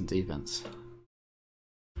person-to-person defense.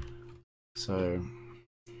 So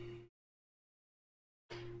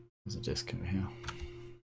there's a disc over here.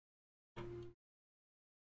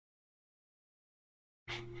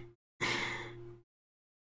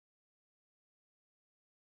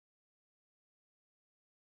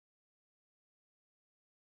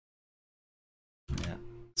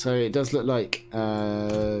 So it does look like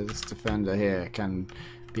this defender here can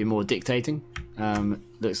be more dictating.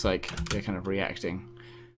 Looks like they're kind of reacting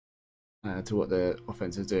to what the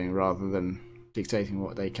offense is doing rather than dictating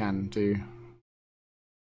what they can do.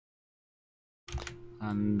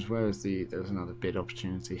 And where is there was another bid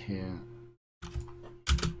opportunity here.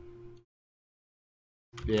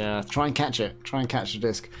 Yeah, try and catch it. Try and catch the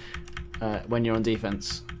disc when you're on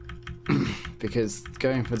defense. Because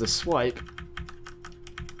going for the swipe,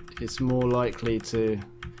 it's more likely to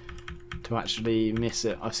actually miss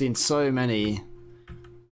it. I've seen so many,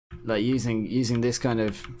 like using this kind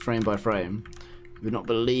of frame by frame, you would not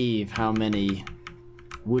believe how many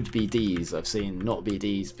would-be Ds I've seen not be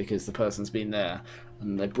Ds because the person's been there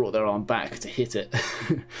and they brought their arm back to hit it,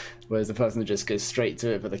 whereas the person just goes straight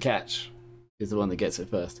to it for the catch. is the one that gets it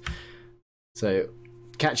first. So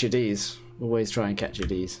catch your Ds. Always try and catch your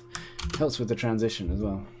Ds. Helps with the transition as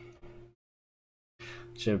well.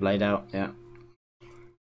 Should have laid out, yeah.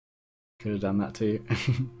 Could have done that too.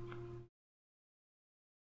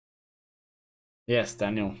 Yes,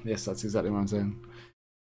 Daniel. Yes, that's exactly what I'm saying.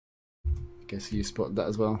 Guess you spotted that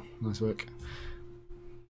as well. Nice work.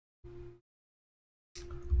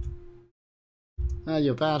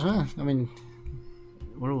 You're bad, huh? I mean,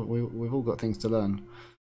 we've all got things to learn.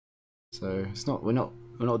 So it's not we're not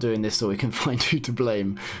doing this so we can find who to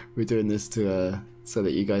blame. We're doing this to so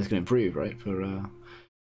that you guys can improve, right, for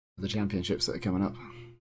the championships that are coming up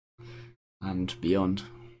and beyond.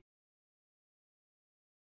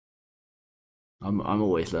 I'm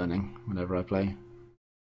always learning whenever I play.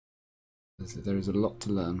 There is a lot to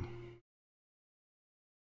learn.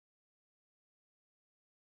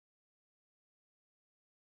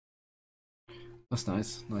 That's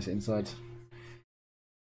nice. Nice inside.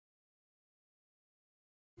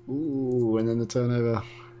 Ooh, and then the turnover.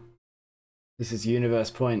 This is Universe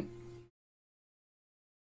Point.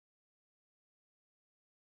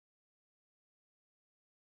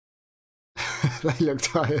 They look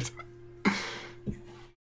tired.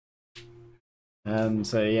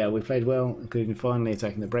 So yeah, we played well, including finally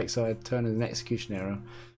attacking the break side. Turn is an execution error.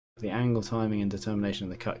 The angle, timing, and determination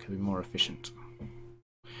of the cut could be more efficient.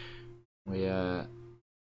 We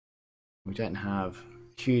don't have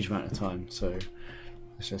a huge amount of time, so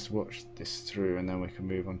let's just watch this through, and then we can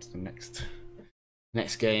move on to the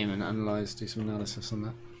next game and analyze, do some analysis on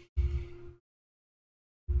that.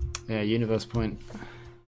 Yeah, Universe Point.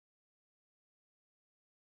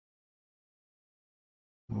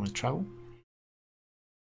 More travel.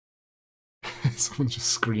 Someone just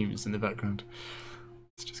screams in the background.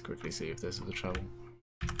 Let's just quickly see if there's the travel.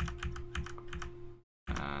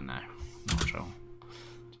 No, not travel.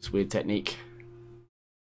 Just weird technique.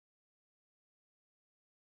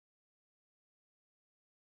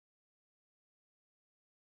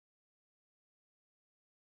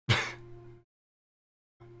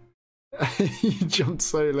 He jumped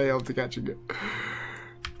so late after catching it.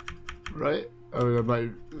 Right? Oh, I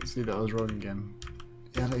might see that I was wrong again.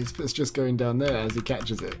 Yeah, it's just going down there as he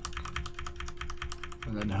catches it.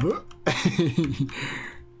 And then, huh?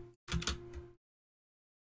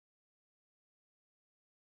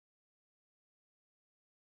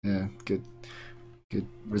 Yeah, good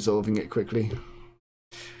resolving it quickly.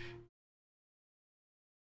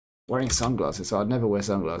 Wearing sunglasses, so I'd never wear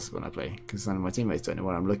sunglasses when I play, because none of my teammates don't know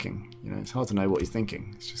where I'm looking. You know, it's hard to know what he's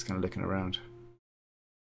thinking. He's just kind of looking around.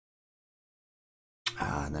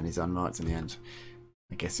 And then he's unmarked in the end.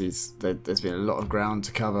 I guess there's been a lot of ground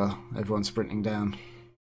to cover. Everyone's sprinting down.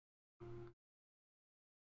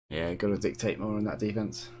 Yeah, got to dictate more on that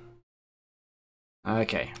defense.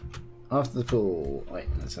 Okay, after the pool. Wait,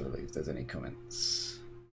 let's have a look if there's any comments.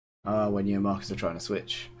 When you and Marcus are trying to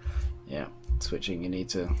switch. Yeah, switching, you need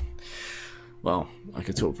to. Well, I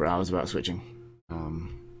could talk for hours about switching.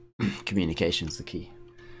 Communication's the key.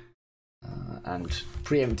 And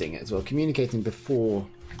preempting it as well, communicating before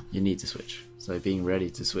you need to switch, so being ready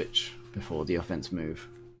to switch before the offense move,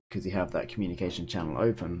 because you have that communication channel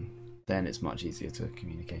open, then it's much easier to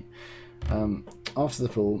communicate. After the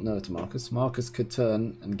pull, Noah to Marcus. Marcus could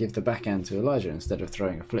turn and give the backhand to Elijah instead of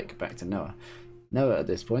throwing a flick back to Noah. Noah at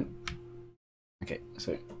this point. Okay,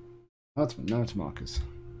 so Noah to Marcus.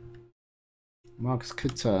 Marcus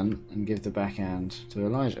could turn and give the backhand to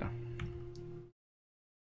Elijah.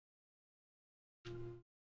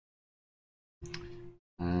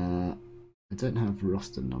 I don't have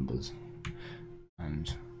roster numbers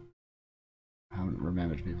and I haven't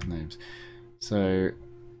remembered people's names, so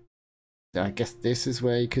I guess this is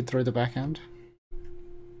where you could throw the backhand.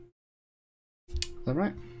 Is that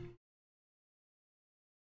right?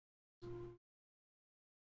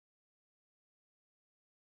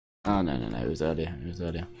 Oh no, it was earlier.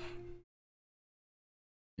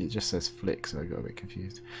 It just says flick, so I got a bit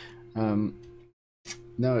confused.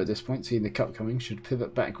 No, at this point, seeing the cut coming, should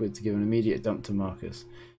pivot backward to give an immediate dump to Marcus.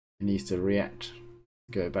 He needs to react,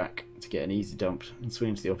 go back to get an easy dump, and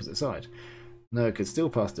swing to the opposite side. Noah could still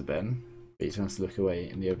pass to Ben, but he has to look away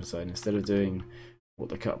in the open side instead of doing what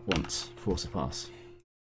the cup wants, force a pass.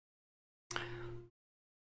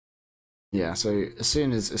 Yeah, so as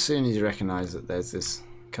soon as you recognise that there's this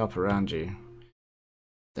cup around you,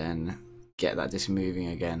 then get that disc moving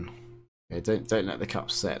again. Okay, don't let the cup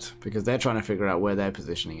set, because they're trying to figure out where their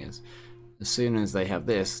positioning is. As soon as they have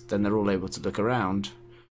this, then they're all able to look around,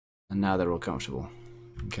 and now they're all comfortable.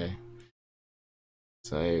 Okay.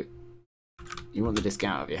 So you want the disc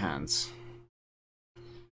out of your hands.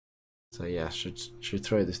 So yeah, should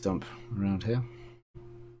throw this dump around here.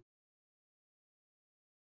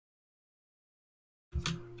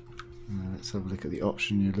 Let's have a look at the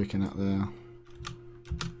option you're looking at there.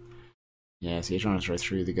 Yeah, so you're trying to throw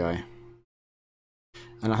through the guy.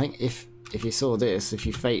 And I think if you saw this, if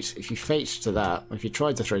you faked to that, if you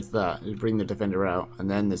tried to throw to that, it'd bring the defender out, and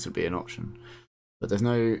then this would be an option. But there's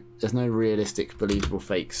no realistic, believable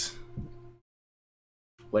fakes.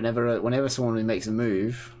 Whenever someone makes a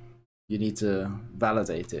move, you need to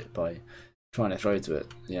validate it by trying to throw to it.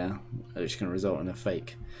 Yeah, which can result in a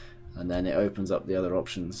fake, and then it opens up the other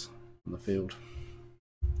options on the field.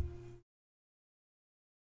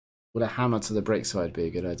 Would a hammer to the break side be a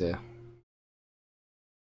good idea?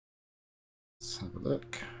 Let's have a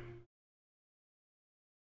look.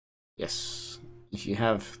 Yes, if you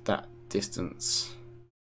have that distance,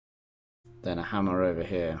 then a hammer over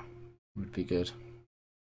here would be good.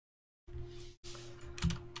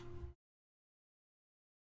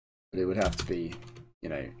 But it would have to be, you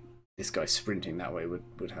know, this guy sprinting that way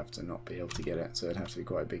would have to not be able to get it, so it'd have to be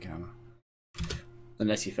quite a big hammer.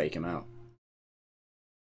 Unless you fake him out.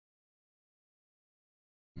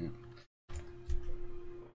 Yeah.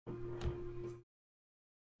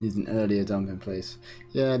 Needs an earlier dump in place.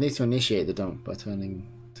 Yeah, it needs to initiate the dump by turning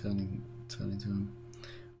to him.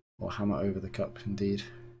 Or hammer over the cup, indeed.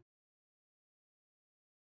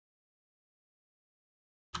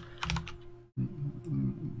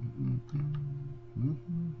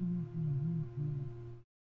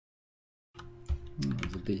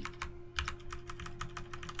 There's a B.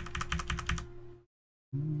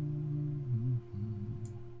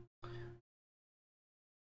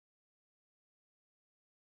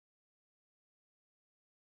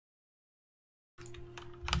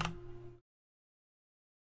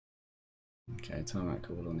 Okay, timeout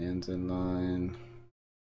called on the end zone line.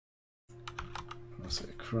 Cross it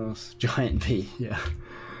across. Giant B, yeah.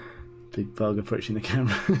 Big bug approaching the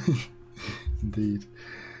camera. Indeed.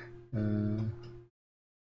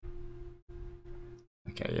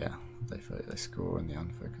 Okay, yeah. They score in the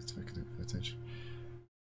unfocused footage.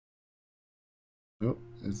 Oh,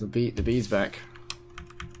 there's the B. The B's back.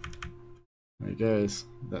 There he goes.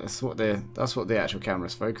 That's what the actual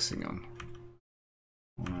camera's focusing on.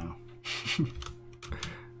 Wow.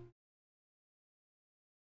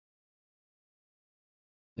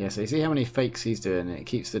 Yeah, so you see how many fakes he's doing, it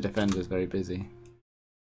keeps the defenders very busy.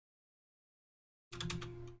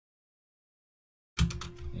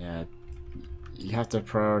 Yeah, you have to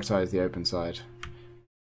prioritize the open side.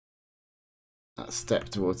 That step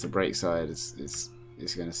towards the break side is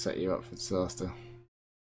going to set you up for disaster.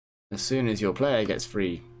 As soon as your player gets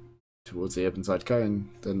free towards the open side cone,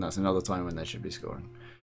 then that's another time when they should be scoring.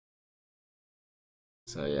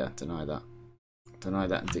 So yeah, deny that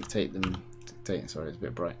and dictate, sorry, it's a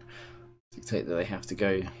bit bright. Dictate that they have to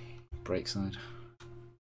go break side.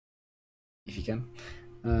 If you can.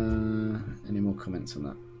 Any more comments on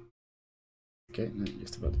that? Okay, no,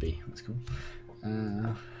 just about the B, that's cool.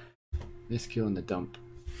 Miscue on the dump.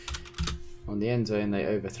 On the end zone they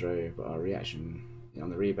overthrow, but our reaction on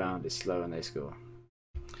the rebound is slow and they score.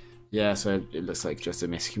 Yeah, so it looks like just a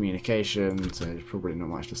miscommunication, so there's probably not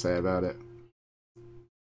much to say about it.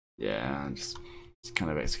 Yeah, just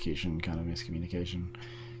kind of execution, kind of miscommunication.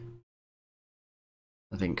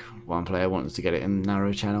 I think one player wanted to get it in the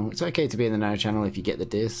narrow channel. It's okay to be in the narrow channel if you get the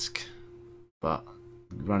disc, but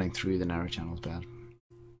running through the narrow channel is bad.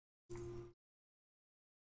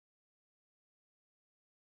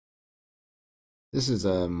 This is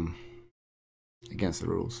against the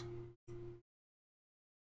rules.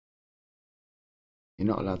 You're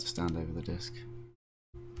not allowed to stand over the disc.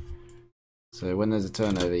 So when there's a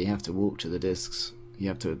turnover, you have to walk to the discs. You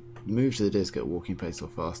have to move to the disc at a walking pace or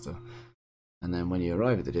faster. And then when you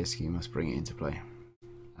arrive at the disc, you must bring it into play.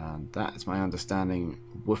 And that is my understanding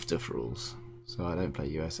WFTF rules. So I don't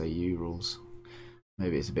play USAU rules.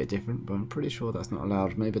 Maybe it's a bit different, but I'm pretty sure that's not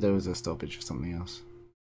allowed. Maybe there was a stoppage for something else.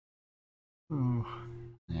 Oh,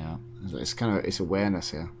 yeah, it's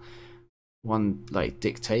awareness here. One, like,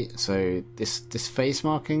 dictate. So this face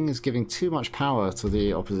marking is giving too much power to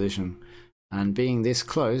the opposition. And being this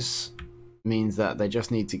close means that they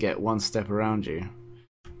just need to get one step around you,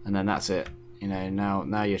 and then that's it. You know,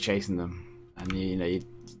 now you're chasing them, and you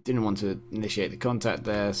didn't want to initiate the contact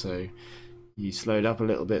there, so you slowed up a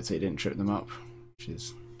little bit so you didn't trip them up, which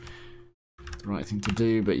is the right thing to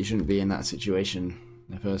do. But you shouldn't be in that situation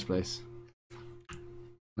in the first place.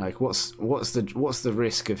 Like, what's the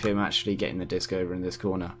risk of him actually getting the disc over in this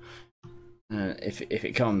corner? If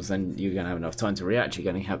it comes, then you're going to have enough time to react.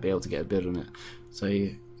 You're going to be able to get a bid on it. So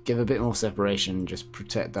you give a bit more separation, just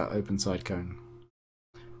protect that open side cone.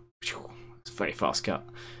 It's a very fast cut.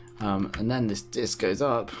 And then this disc goes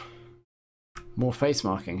up. More face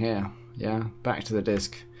marking here. Yeah, back to the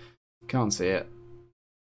disc. Can't see it.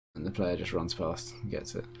 And the player just runs past and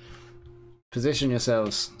gets it. Position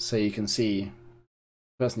yourselves so you can see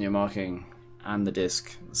the person you're marking and the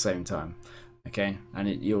disc at the same time. Okay,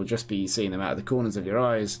 and you'll just be seeing them out of the corners of your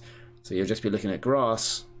eyes. So you'll just be looking at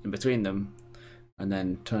grass in between them, and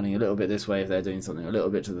then turning a little bit this way if they're doing something, a little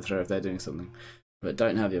bit to the throw if they're doing something. But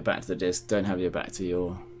don't have your back to the disc. Don't have your back to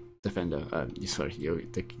your defender. Sorry,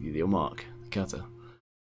 your mark, the cutter.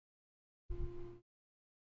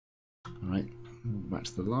 All right. Back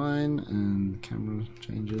to the line, and the camera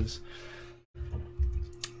changes.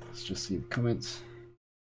 Let's just see the comments.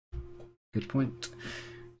 Good point.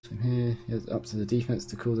 Same here. It's up to the defense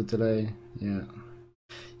to call the delay. Yeah.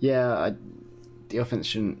 The offense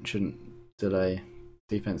shouldn't delay.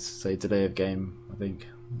 Defense say delay of game. I think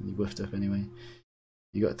you whiffed up anyway.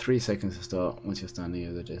 You got 3 seconds to start once you're standing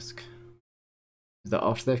over the disc. Is that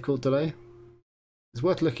after they've called delay? It's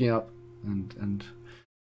worth looking up, and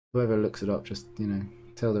whoever looks it up, just, you know,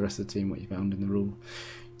 tell the rest of the team what you found in the rule.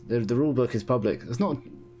 The rule book is public. It's not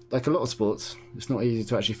like a lot of sports. It's not easy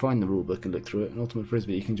to actually find the rule book and look through it. In Ultimate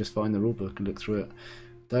Frisbee, you can just find the rule book and look through it.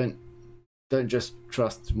 Don't just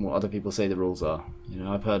trust what other people say the rules are. You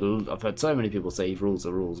know, I've heard so many people say rules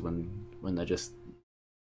are rules when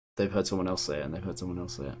they've heard someone else say it and they've heard someone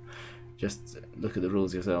else say it. Just look at the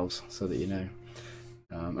rules yourselves so that you know.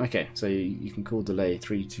 Okay, so you can call delay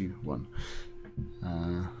 3, 2, 1.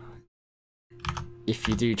 If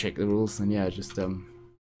you do check the rules, then yeah, just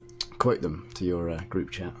quote them to your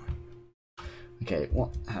group chat. Okay,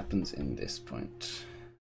 what happens in this point?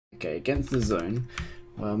 Okay, against the zone,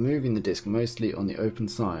 while moving the disc mostly on the open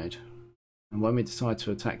side, and when we decide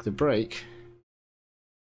to attack the break,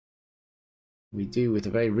 we do with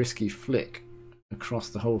a very risky flick across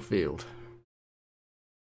the whole field.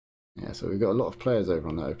 Yeah, so we've got a lot of players over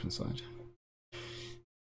on the open side.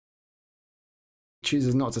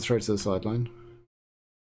 Chooses not to throw to the sideline.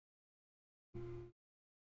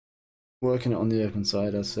 Working it on the open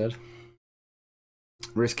side, as said.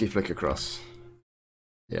 Risky flick across.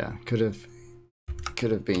 Yeah, could have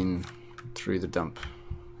been through the dump.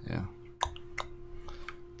 Yeah.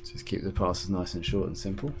 Just keep the passes nice and short and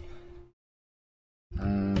simple.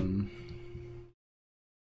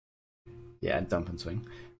 Yeah, dump and swing.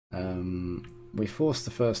 We forced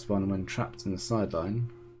the first one when trapped in the sideline,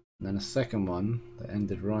 and then a second one that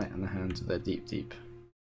ended right in the hands of their deep.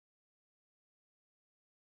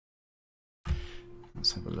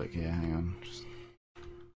 Let's have a look here. Hang on.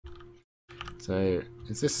 So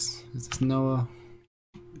is this Noah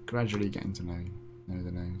gradually getting to know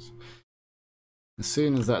the names? As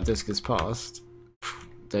soon as that disc is passed,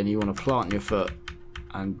 then you want to plant your foot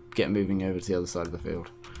and get moving over to the other side of the field.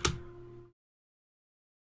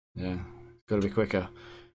 Yeah, it's got to be quicker.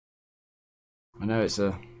 I know it's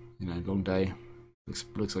a long day.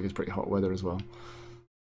 Looks like it's pretty hot weather as well.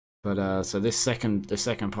 But so this second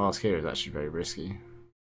pass here is actually very risky.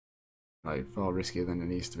 Like far riskier than it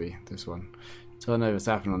needs to be. This one. Turnovers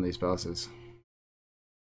happen on these passes.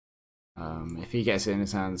 If he gets it in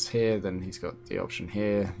his hands here, then he's got the option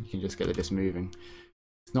here. You can just get the disc moving.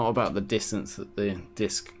 It's not about the distance that the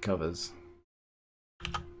disc covers.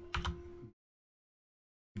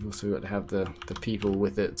 You've also got to have the people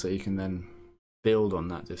with it so you can then build on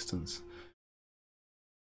that distance.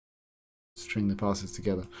 String the passes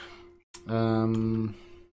together.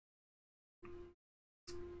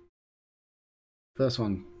 First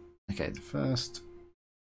one. Okay,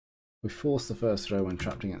 we force the first throw when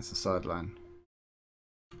trapped against the sideline.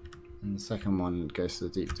 And the second one goes to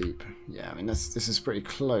the deep. Yeah, I mean this is pretty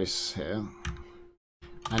close here.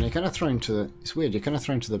 And you're kind of thrown to the... It's weird, you're kind of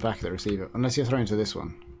thrown to the back of the receiver. Unless you're thrown to this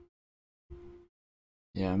one.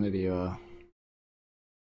 Yeah, maybe you are.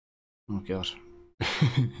 Oh god.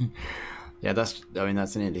 Yeah, that's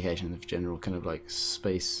an indication of general kind of like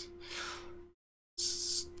space...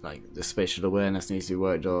 Like the spatial awareness needs to be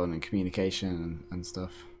worked on, and communication and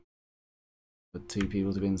stuff. For two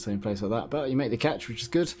people to be in the same place like that. But you make the catch, which is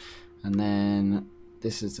good. And then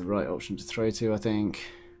this is the right option to throw to, I think.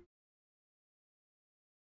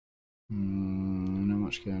 Not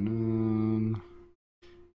much going on.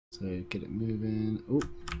 So get it moving. Oh,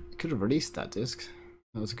 could have released that disc.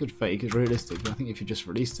 That was a good fake. It's realistic, but I think if you just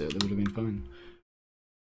released it, it would have been fine.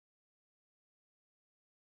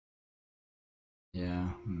 Yeah,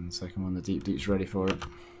 and the second one, the deep's ready for it.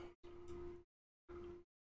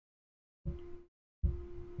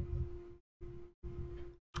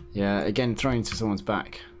 Yeah, again, throwing to someone's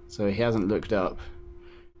back. So he hasn't looked up,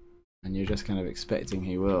 and you're just kind of expecting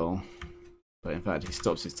he will. But in fact, he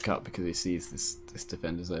stops his cut because he sees this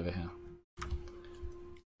defender's over here.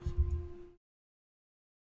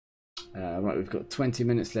 Right, we've got 20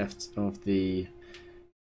 minutes left of the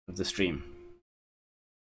stream.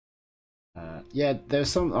 Yeah, there's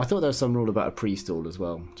some. I thought there was some rule about a pre-stall as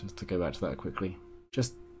well. Just to go back to that quickly.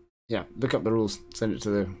 Just yeah, look up the rules. Send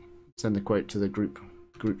the quote to the group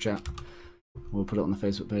chat. We'll put it on the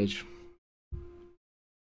Facebook page.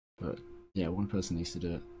 But yeah, one person needs to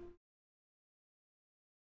do it.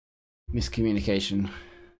 Miscommunication.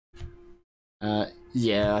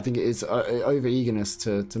 Yeah, I think it is over eagerness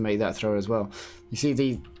to make that throw as well. You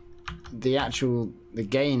see the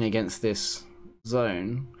gain against this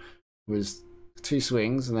zone was 2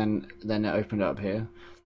 swings, and then it opened up here.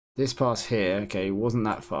 This pass here, okay, wasn't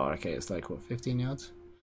that far. Okay, it's like what, 15 yards.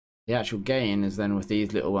 The actual gain is then with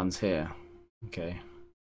these little ones here. Okay.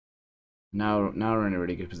 Now we're in a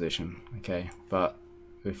really good position. Okay, but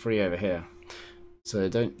we're free over here. So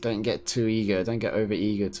don't get too eager. Don't get over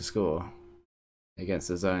eager to score against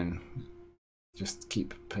the zone. Just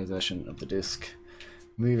keep possession of the disc.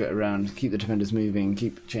 Move it around. Keep the defenders moving.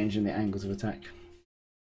 Keep changing the angles of attack.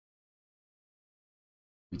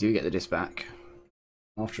 We do get the disc back.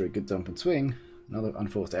 After a good dump and swing, another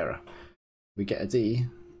unforced error. We get a D,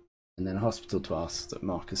 and then a hospital pass that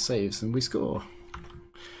Marcus saves, and we score.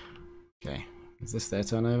 Okay, is this their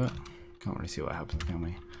turnover? Can't really see what happens, can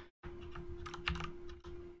we?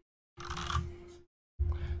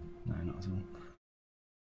 No, not at all.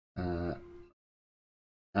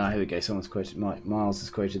 Here we go. Someone's quoted. Miles has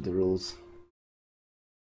quoted the rules.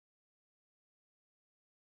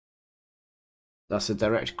 That's a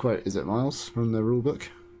direct quote, is it, Miles, from the rule book?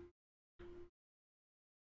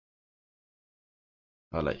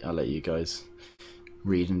 I'll let you guys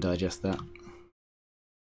read and digest that.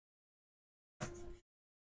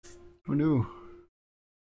 Oh no.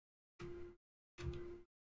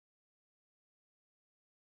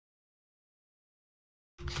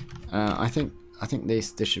 I think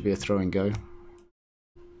this should be a throw and go.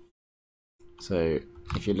 So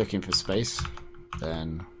if you're looking for space,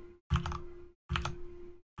 then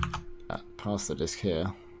pass the disc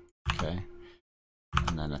here, okay,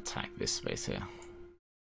 and then attack this space here.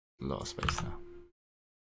 A lot of space there.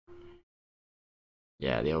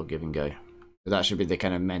 Yeah, the old give and go. But that should be the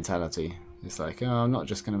kind of mentality. It's like, oh, I'm not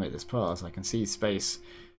just going to make this pass. I can see space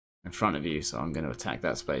in front of you, so I'm going to attack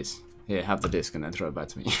that space. Here, have the disc and then throw it back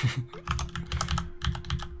to me.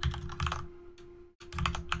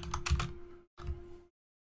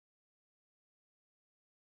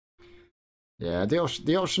 Yeah, the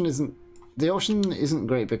option isn't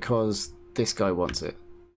great because this guy wants it.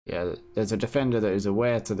 Yeah, there's a defender that is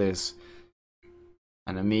aware to this,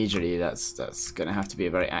 and immediately that's going to have to be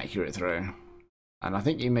a very accurate throw. And I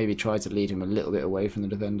think you maybe try to lead him a little bit away from the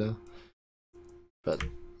defender, but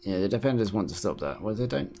yeah, the defenders want to stop that. Well, they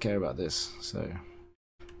don't care about this, so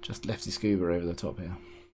just lefty scuba over the top here,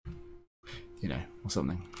 you know, or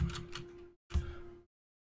something.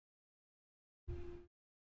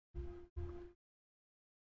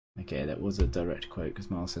 Okay, that was a direct quote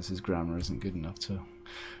because Miles says his grammar isn't good enough to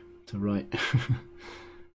write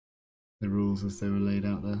the rules as they were laid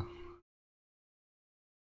out there.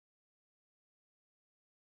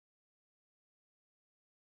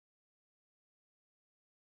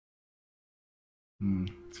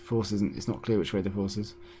 The force isn't. It's not clear which way the force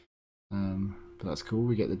is, but that's cool.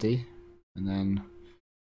 We get the D, and then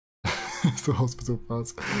it's the hospital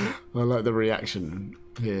pass. I like the reaction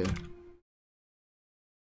here.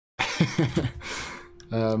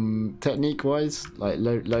 Technique wise, like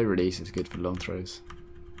low release is good for long throws.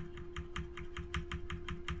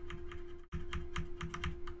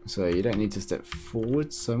 So you don't need to step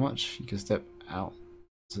forward so much. You can step out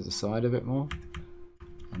to the side a bit more,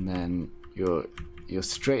 and then you're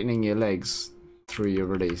straightening your legs through your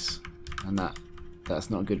release, and that's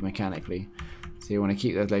not good mechanically. So you want to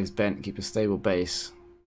keep those legs bent, keep a stable base,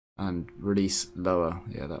 and release lower.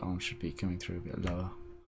 Yeah, that arm should be coming through a bit lower.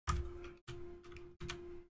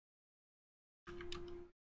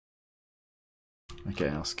 Okay,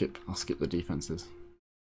 I'll skip the defenses.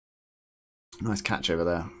 Nice catch over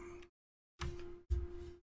there.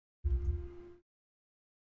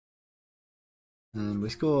 And we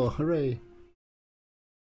score, hooray!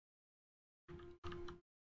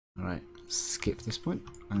 Alright, skip this point,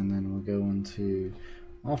 and then we'll go on to,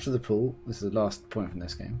 after the pull, this is the last point from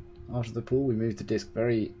this game. After the pull, we move the disc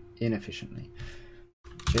very inefficiently.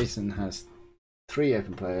 Jason has 3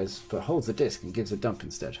 open players, but holds the disc and gives a dump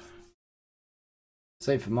instead.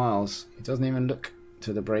 Save for Miles, he doesn't even look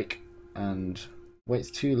to the break and waits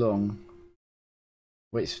too long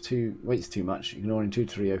waits too much, ignoring 2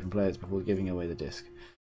 to 3 open players before giving away the disc.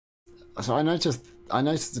 So I noticed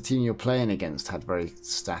the team you're playing against had very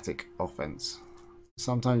static offense.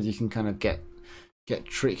 Sometimes you can kind of get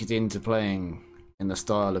tricked into playing in the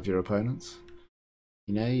style of your opponents.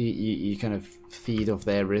 You know, you kind of feed off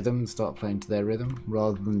their rhythm, start playing to their rhythm,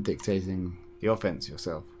 rather than dictating the offense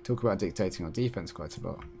yourself. We talk about dictating on defense quite a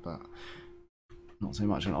lot, but not so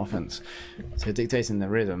much on offense. So dictating the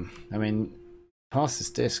rhythm. I mean, pass this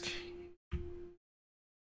disc.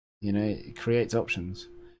 You know, it creates options.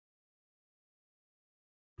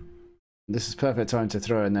 This is perfect time to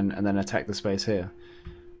throw and then attack the space here.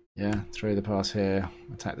 Yeah, throw the pass here,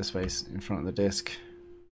 attack the space in front of the disc.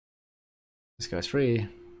 This guy's free.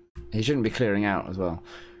 He shouldn't be clearing out as well.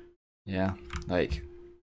 Yeah, like,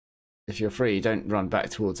 if you're free, don't run back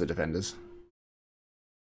towards the defenders.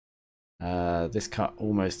 This cut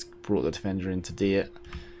almost brought the defender in to D it.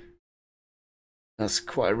 That's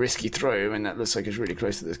quite a risky throw. I mean, that looks like it's really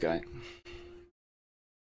close to this guy.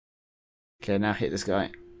 Okay, now hit this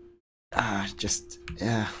guy. Just,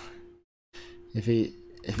 yeah. If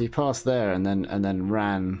he passed there and then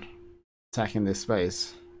ran attacking this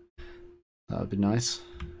space, that would be nice.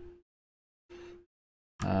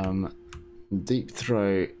 Deep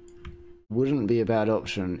throw wouldn't be a bad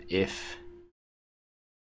option if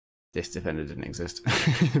this defender didn't exist,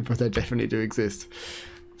 but they definitely do exist.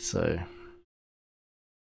 So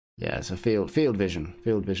yeah, it's a field vision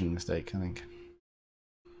mistake, I think.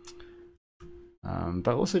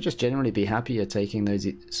 But also just generally be happy at taking those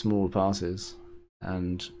small passes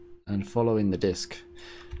and following the disc.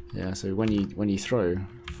 Yeah, so when you throw,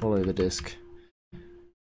 follow the disc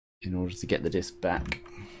in order to get the disc back.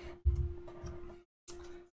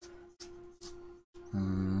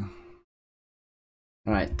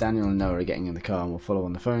 Alright, Daniel and Noah are getting in the car and we'll follow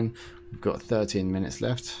on the phone. We've got 13 minutes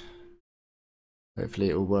left. Hopefully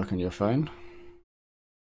it will work on your phone.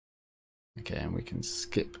 Okay, and we can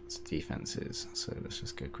skip defenses. So let's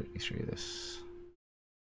just go quickly through this.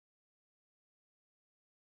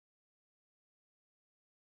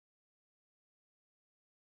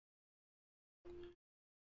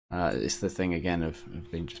 It's the thing again of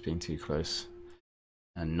just being too close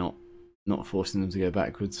and not forcing them to go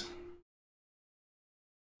backwards.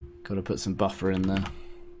 Got to put some buffer in there.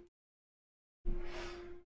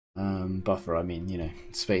 Buffer, I mean, you know,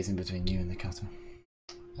 space in between you and the cutter.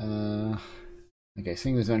 Okay,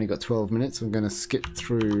 seeing we've only got 12 minutes, I'm going to skip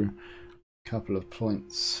through a couple of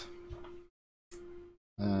points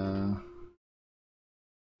and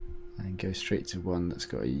go straight to one that's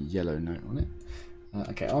got a yellow note on it.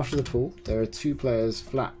 Okay, after the pull, there are 2 players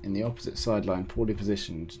flat in the opposite sideline, poorly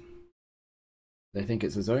positioned. They think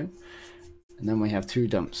it's a zone. And then we have 2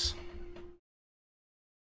 dumps.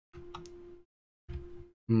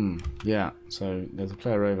 Yeah, so there's a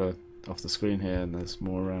player over off the screen here and there's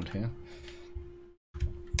more around here.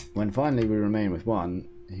 When finally we remain with 1,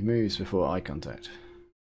 he moves before eye contact.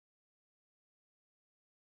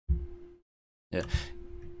 Yeah.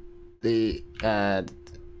 The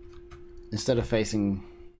instead of facing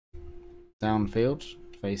downfield,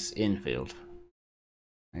 face infield.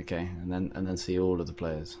 Okay, and then see all of the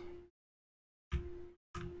players.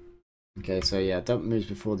 Okay, so yeah, dump moves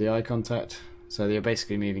before the eye contact, so you're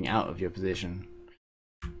basically moving out of your position.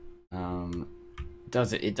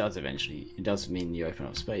 It does eventually. It does mean you open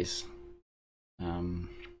up space.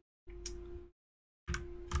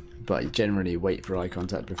 But you generally wait for eye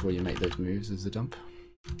contact before you make those moves as a dump.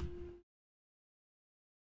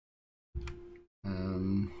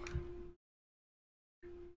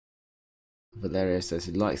 Valeria says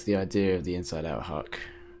he likes the idea of the inside out huck.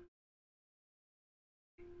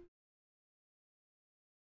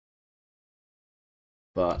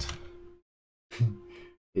 But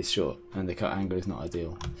it's short and the cut angle is not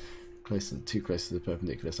ideal. Too close to the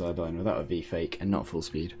perpendicular sideline without a V fake and not full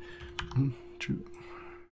speed. True.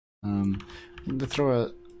 The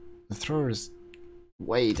thrower is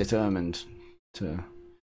way determined to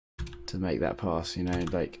make that pass, you know,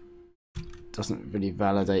 like doesn't really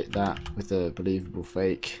validate that with a believable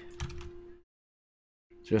fake.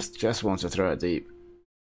 Just wants to throw it deep.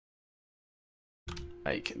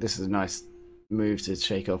 Like, this is a nice move to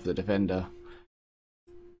shake off the defender.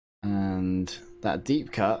 And that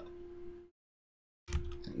deep cut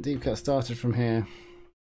started from here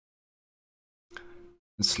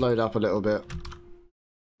and slowed up a little bit.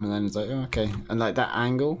 And then it's like, oh, okay. And like that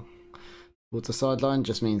angle towards the sideline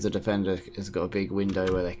just means the defender has got a big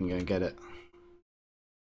window where they can go and get it.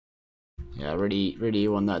 Yeah, really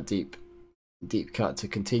you want that deep cut to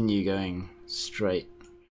continue going straight.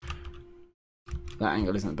 that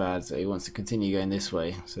angle isn't bad, so he wants to continue going this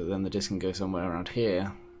way, so then the disc can go somewhere around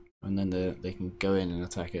here, and then they can go in and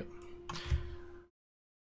attack it.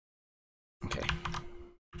 Okay,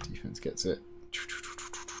 defense gets it.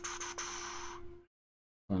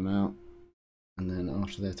 Timeout, and then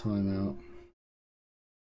after their timeout,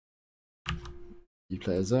 you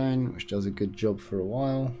play a zone, which does a good job for a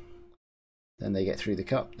while. Then they get through the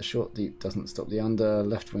cup. The short deep doesn't stop the under.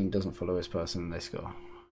 Left wing doesn't follow his person. They score.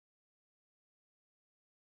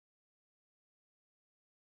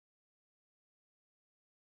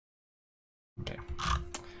 Okay.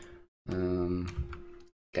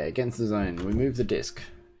 Okay, against the zone, we move the disc,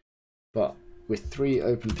 but with 3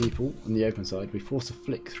 open people on the open side, we force a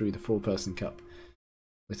flick through the 4-person cup.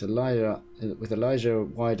 With Elijah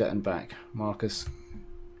wider and back, Marcus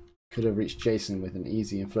could have reached Jason with an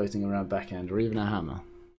easy and floating around backhand, or even a hammer.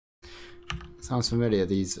 Sounds familiar,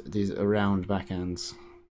 these around backhands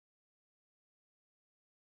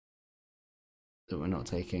that we're not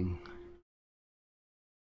taking.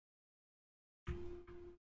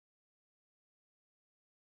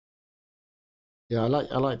 Yeah, I like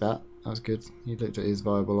that. That was good. He looked at his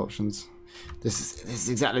viable options. This is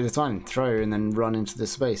exactly the time. Throw and then run into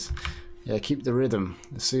this space. Yeah, keep the rhythm.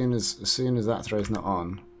 As soon as that throw's not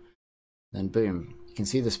on, then boom, you can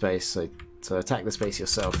see the space. So attack the space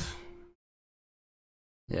yourself.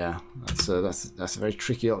 Yeah, that's a very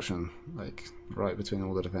tricky option. Like right between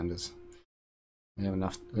all the defenders.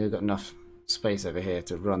 We've got enough space over here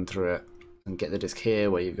to run through it and get the disc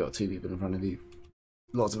here, where you've got 2 people in front of you.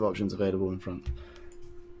 Lots of options available in front.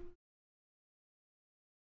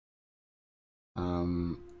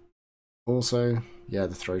 Also, yeah,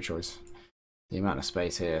 the throw choice. The amount of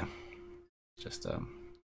space here. Just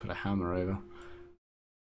put a hammer over.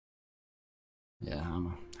 Yeah,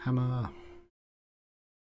 hammer.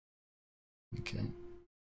 Okay.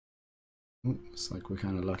 Ooh, it's like we're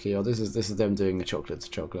kind of lucky. Oh, this is them doing a chocolate to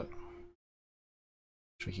chocolate.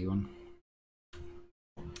 Tricky one.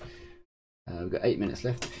 We've got 8 minutes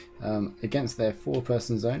left. Against their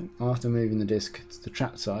 4-person zone, after moving the disc to the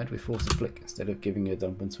trapped side, we force a flick instead of giving a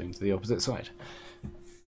dump and swing to the opposite side.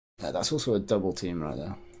 That's also a double team right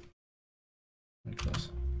there. Very close.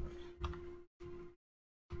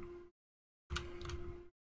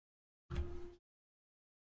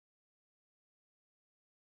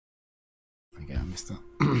 Okay, I missed that.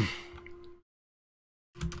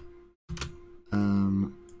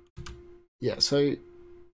 Yeah, so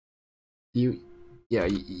you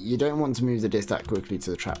don't want to move the disc that quickly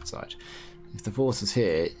to the trapped side. If the force is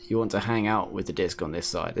here, you want to hang out with the disc on this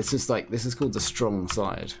side. This is called the strong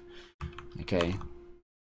side. Okay,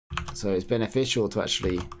 so it's beneficial to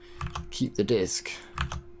actually keep the disc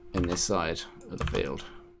in this side of the field.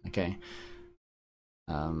 Okay,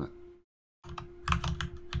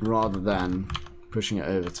 rather than pushing it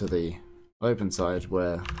over to the open side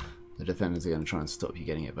where the defenders are going to try and stop you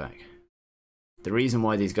getting it back. The reason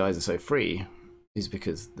why these guys are so free is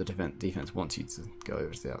because the defense wants you to go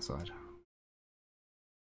over to the outside.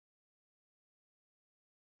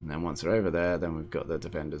 And then once they're over there, then we've got the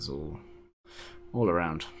defenders all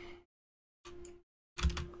around.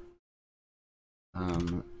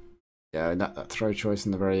 Yeah, that throw choice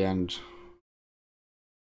in the very end.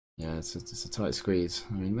 Yeah, it's a tight squeeze.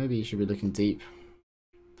 I mean, maybe you should be looking deep.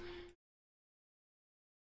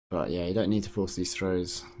 But yeah, you don't need to force these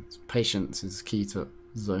throws. Patience is key to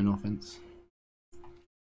zone offense.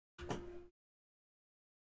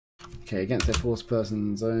 Okay, against their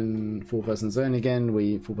 4-person zone again,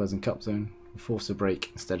 4-person cup zone, we force a break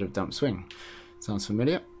instead of dump swing. Sounds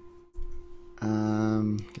familiar.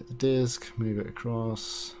 Get the disc, move it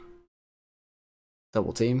across.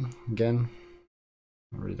 Double team again.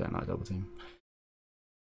 I really don't like double team.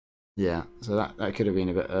 Yeah, so that could have been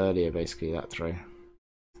a bit earlier, basically, that throw.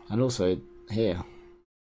 And also here,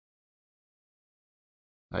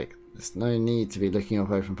 like, there's no need to be looking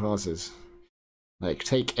off open passes. Like,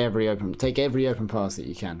 take every open pass that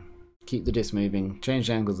you can. Keep the disc moving, change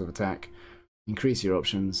the angles of attack, increase your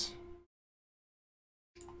options,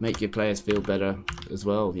 make your players feel better as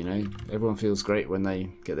well. You know, everyone feels great when they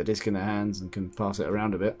get the disc in their hands and can pass it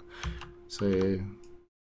around a bit. So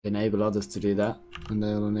enable others to do that, and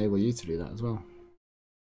they'll enable you to do that as well.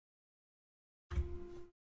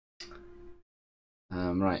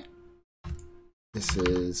 Right, this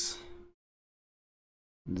is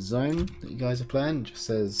the zone that you guys are playing. It just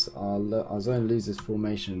says our zone loses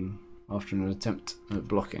formation after an attempt at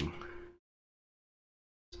blocking.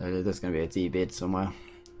 So there's going to be a D bid somewhere.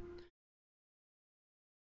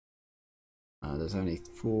 There's only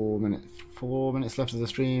 4 minutes left of the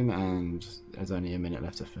stream, and there's only a minute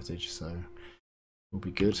left of footage, so we'll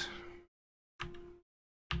be good.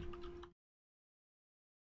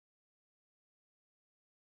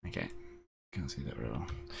 Okay, can't see that very well.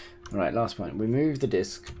 Alright, last point. We move the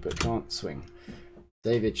disc but can't swing.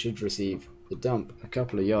 David should receive the dump a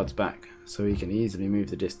couple of yards back so he can easily move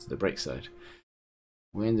the disc to the break side.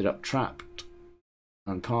 We ended up trapped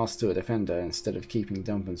and passed to a defender instead of keeping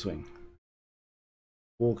dump and swing.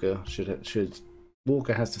 Walker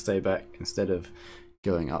Walker has to stay back instead of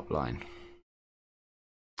going up line.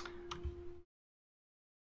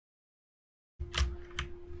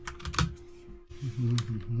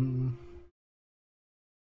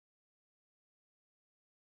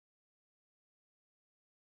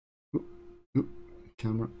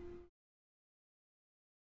 Camera.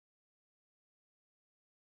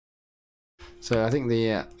 So I think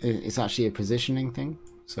it's actually a positioning thing.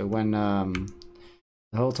 So when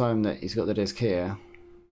the whole time that he's got the disc here,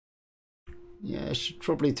 yeah, it should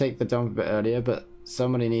probably take the dump a bit earlier, but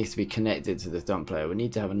somebody needs to be connected to the dump player. We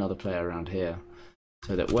need to have another player around here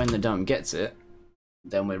so that when the dump gets it,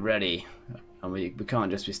 then we're ready, and we can't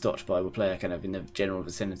just be stopped by a player kind of in the general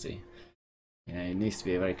vicinity. You know, it needs to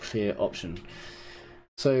be a very clear option.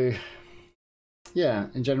 So yeah,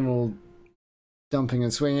 in general, dumping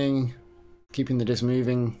and swinging, keeping the disc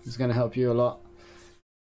moving is going to help you a lot.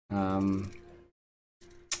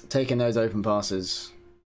 Taking those open passes,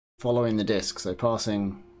 following the disc, so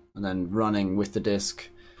passing and then running with the disc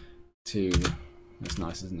to, that's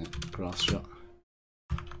nice, isn't it? Grass shot.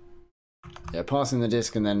 Yeah, passing the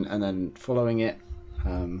disc and then following it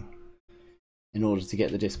in order to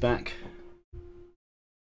get the disc back.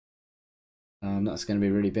 That's going to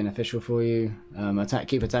be really beneficial for you.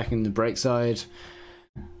 Keep attacking the break side.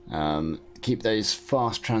 Keep those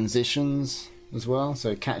fast transitions as well.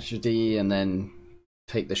 So catch your D and then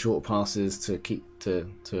take the short passes to keep to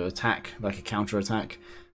attack, like a counter attack.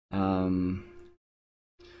 Think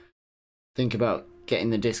about getting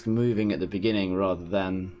the disc moving at the beginning rather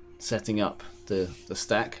than setting up the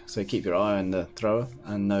stack. So keep your eye on the thrower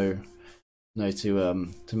and know to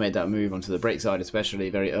make that move onto the break side, especially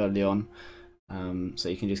very early on. So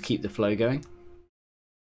you can just keep the flow going.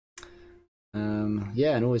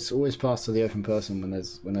 Yeah, and always pass to the open person when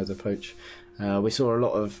there's a poach. We saw a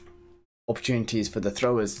lot of opportunities for the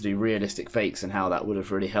throwers to do realistic fakes, and how that would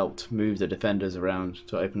have really helped move the defenders around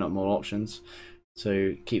to open up more options.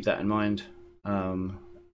 So keep that in mind. And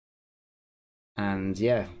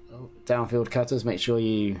yeah, downfield cutters, make sure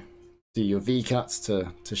you do your V cuts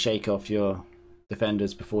to shake off your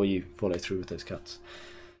defenders before you follow through with those cuts.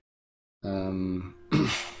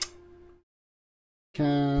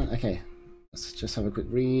 Okay, let's just have a quick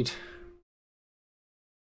read.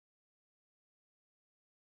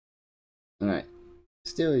 Alright,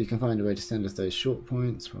 still you can find a way to send us those short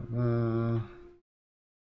points. Blah, blah. I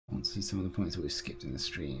want to see some of the points that we've skipped in the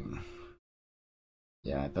stream.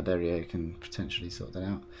 Yeah, Valerio can potentially sort that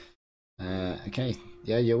out. Okay,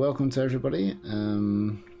 yeah, you're welcome to everybody.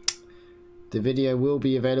 The video will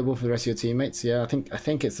be available for the rest of your teammates. Yeah, I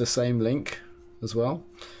think it's the same link as well.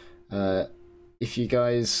 If you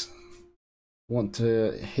guys want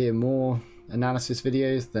to hear more analysis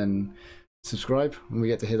videos, then subscribe and we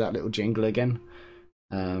get to hear that little jingle again.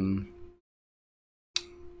 That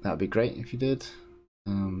would be great if you did.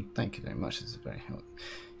 Thank you very much. This is very helpful.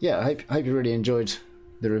 Yeah, I hope you really enjoyed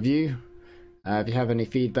the review. If you have any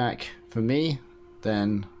feedback for me,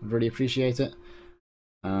 then I'd really appreciate it.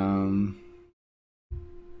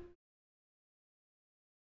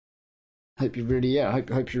 Hope you really,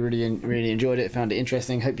 hope you really enjoyed it, found it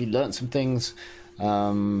interesting. Hope you learnt some things.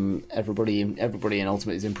 Everybody in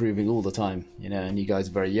Ultimate is improving all the time, you know, and you guys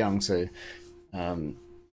are very young, so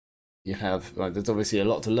you have there's obviously a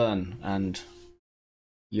lot to learn, and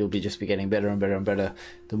you'll be getting better and better and better.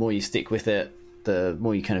 The more you stick with it, the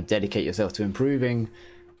more you kind of dedicate yourself to improving,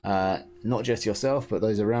 not just yourself but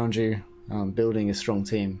those around you, building a strong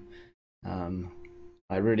team.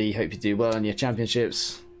 I really hope you do well in your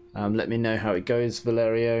championships. Let me know how it goes,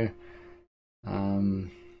 Valerio.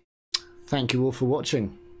 Thank you all for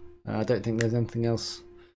watching. I don't think there's anything else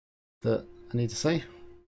that I need to say.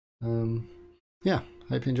 Yeah,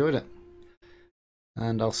 hope you enjoyed it,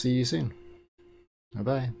 and I'll see you soon. Bye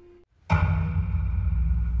bye.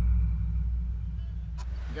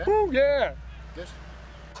 Oh yeah. Good.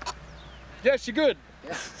 Yes, you're good.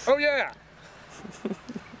 Yeah. Oh yeah.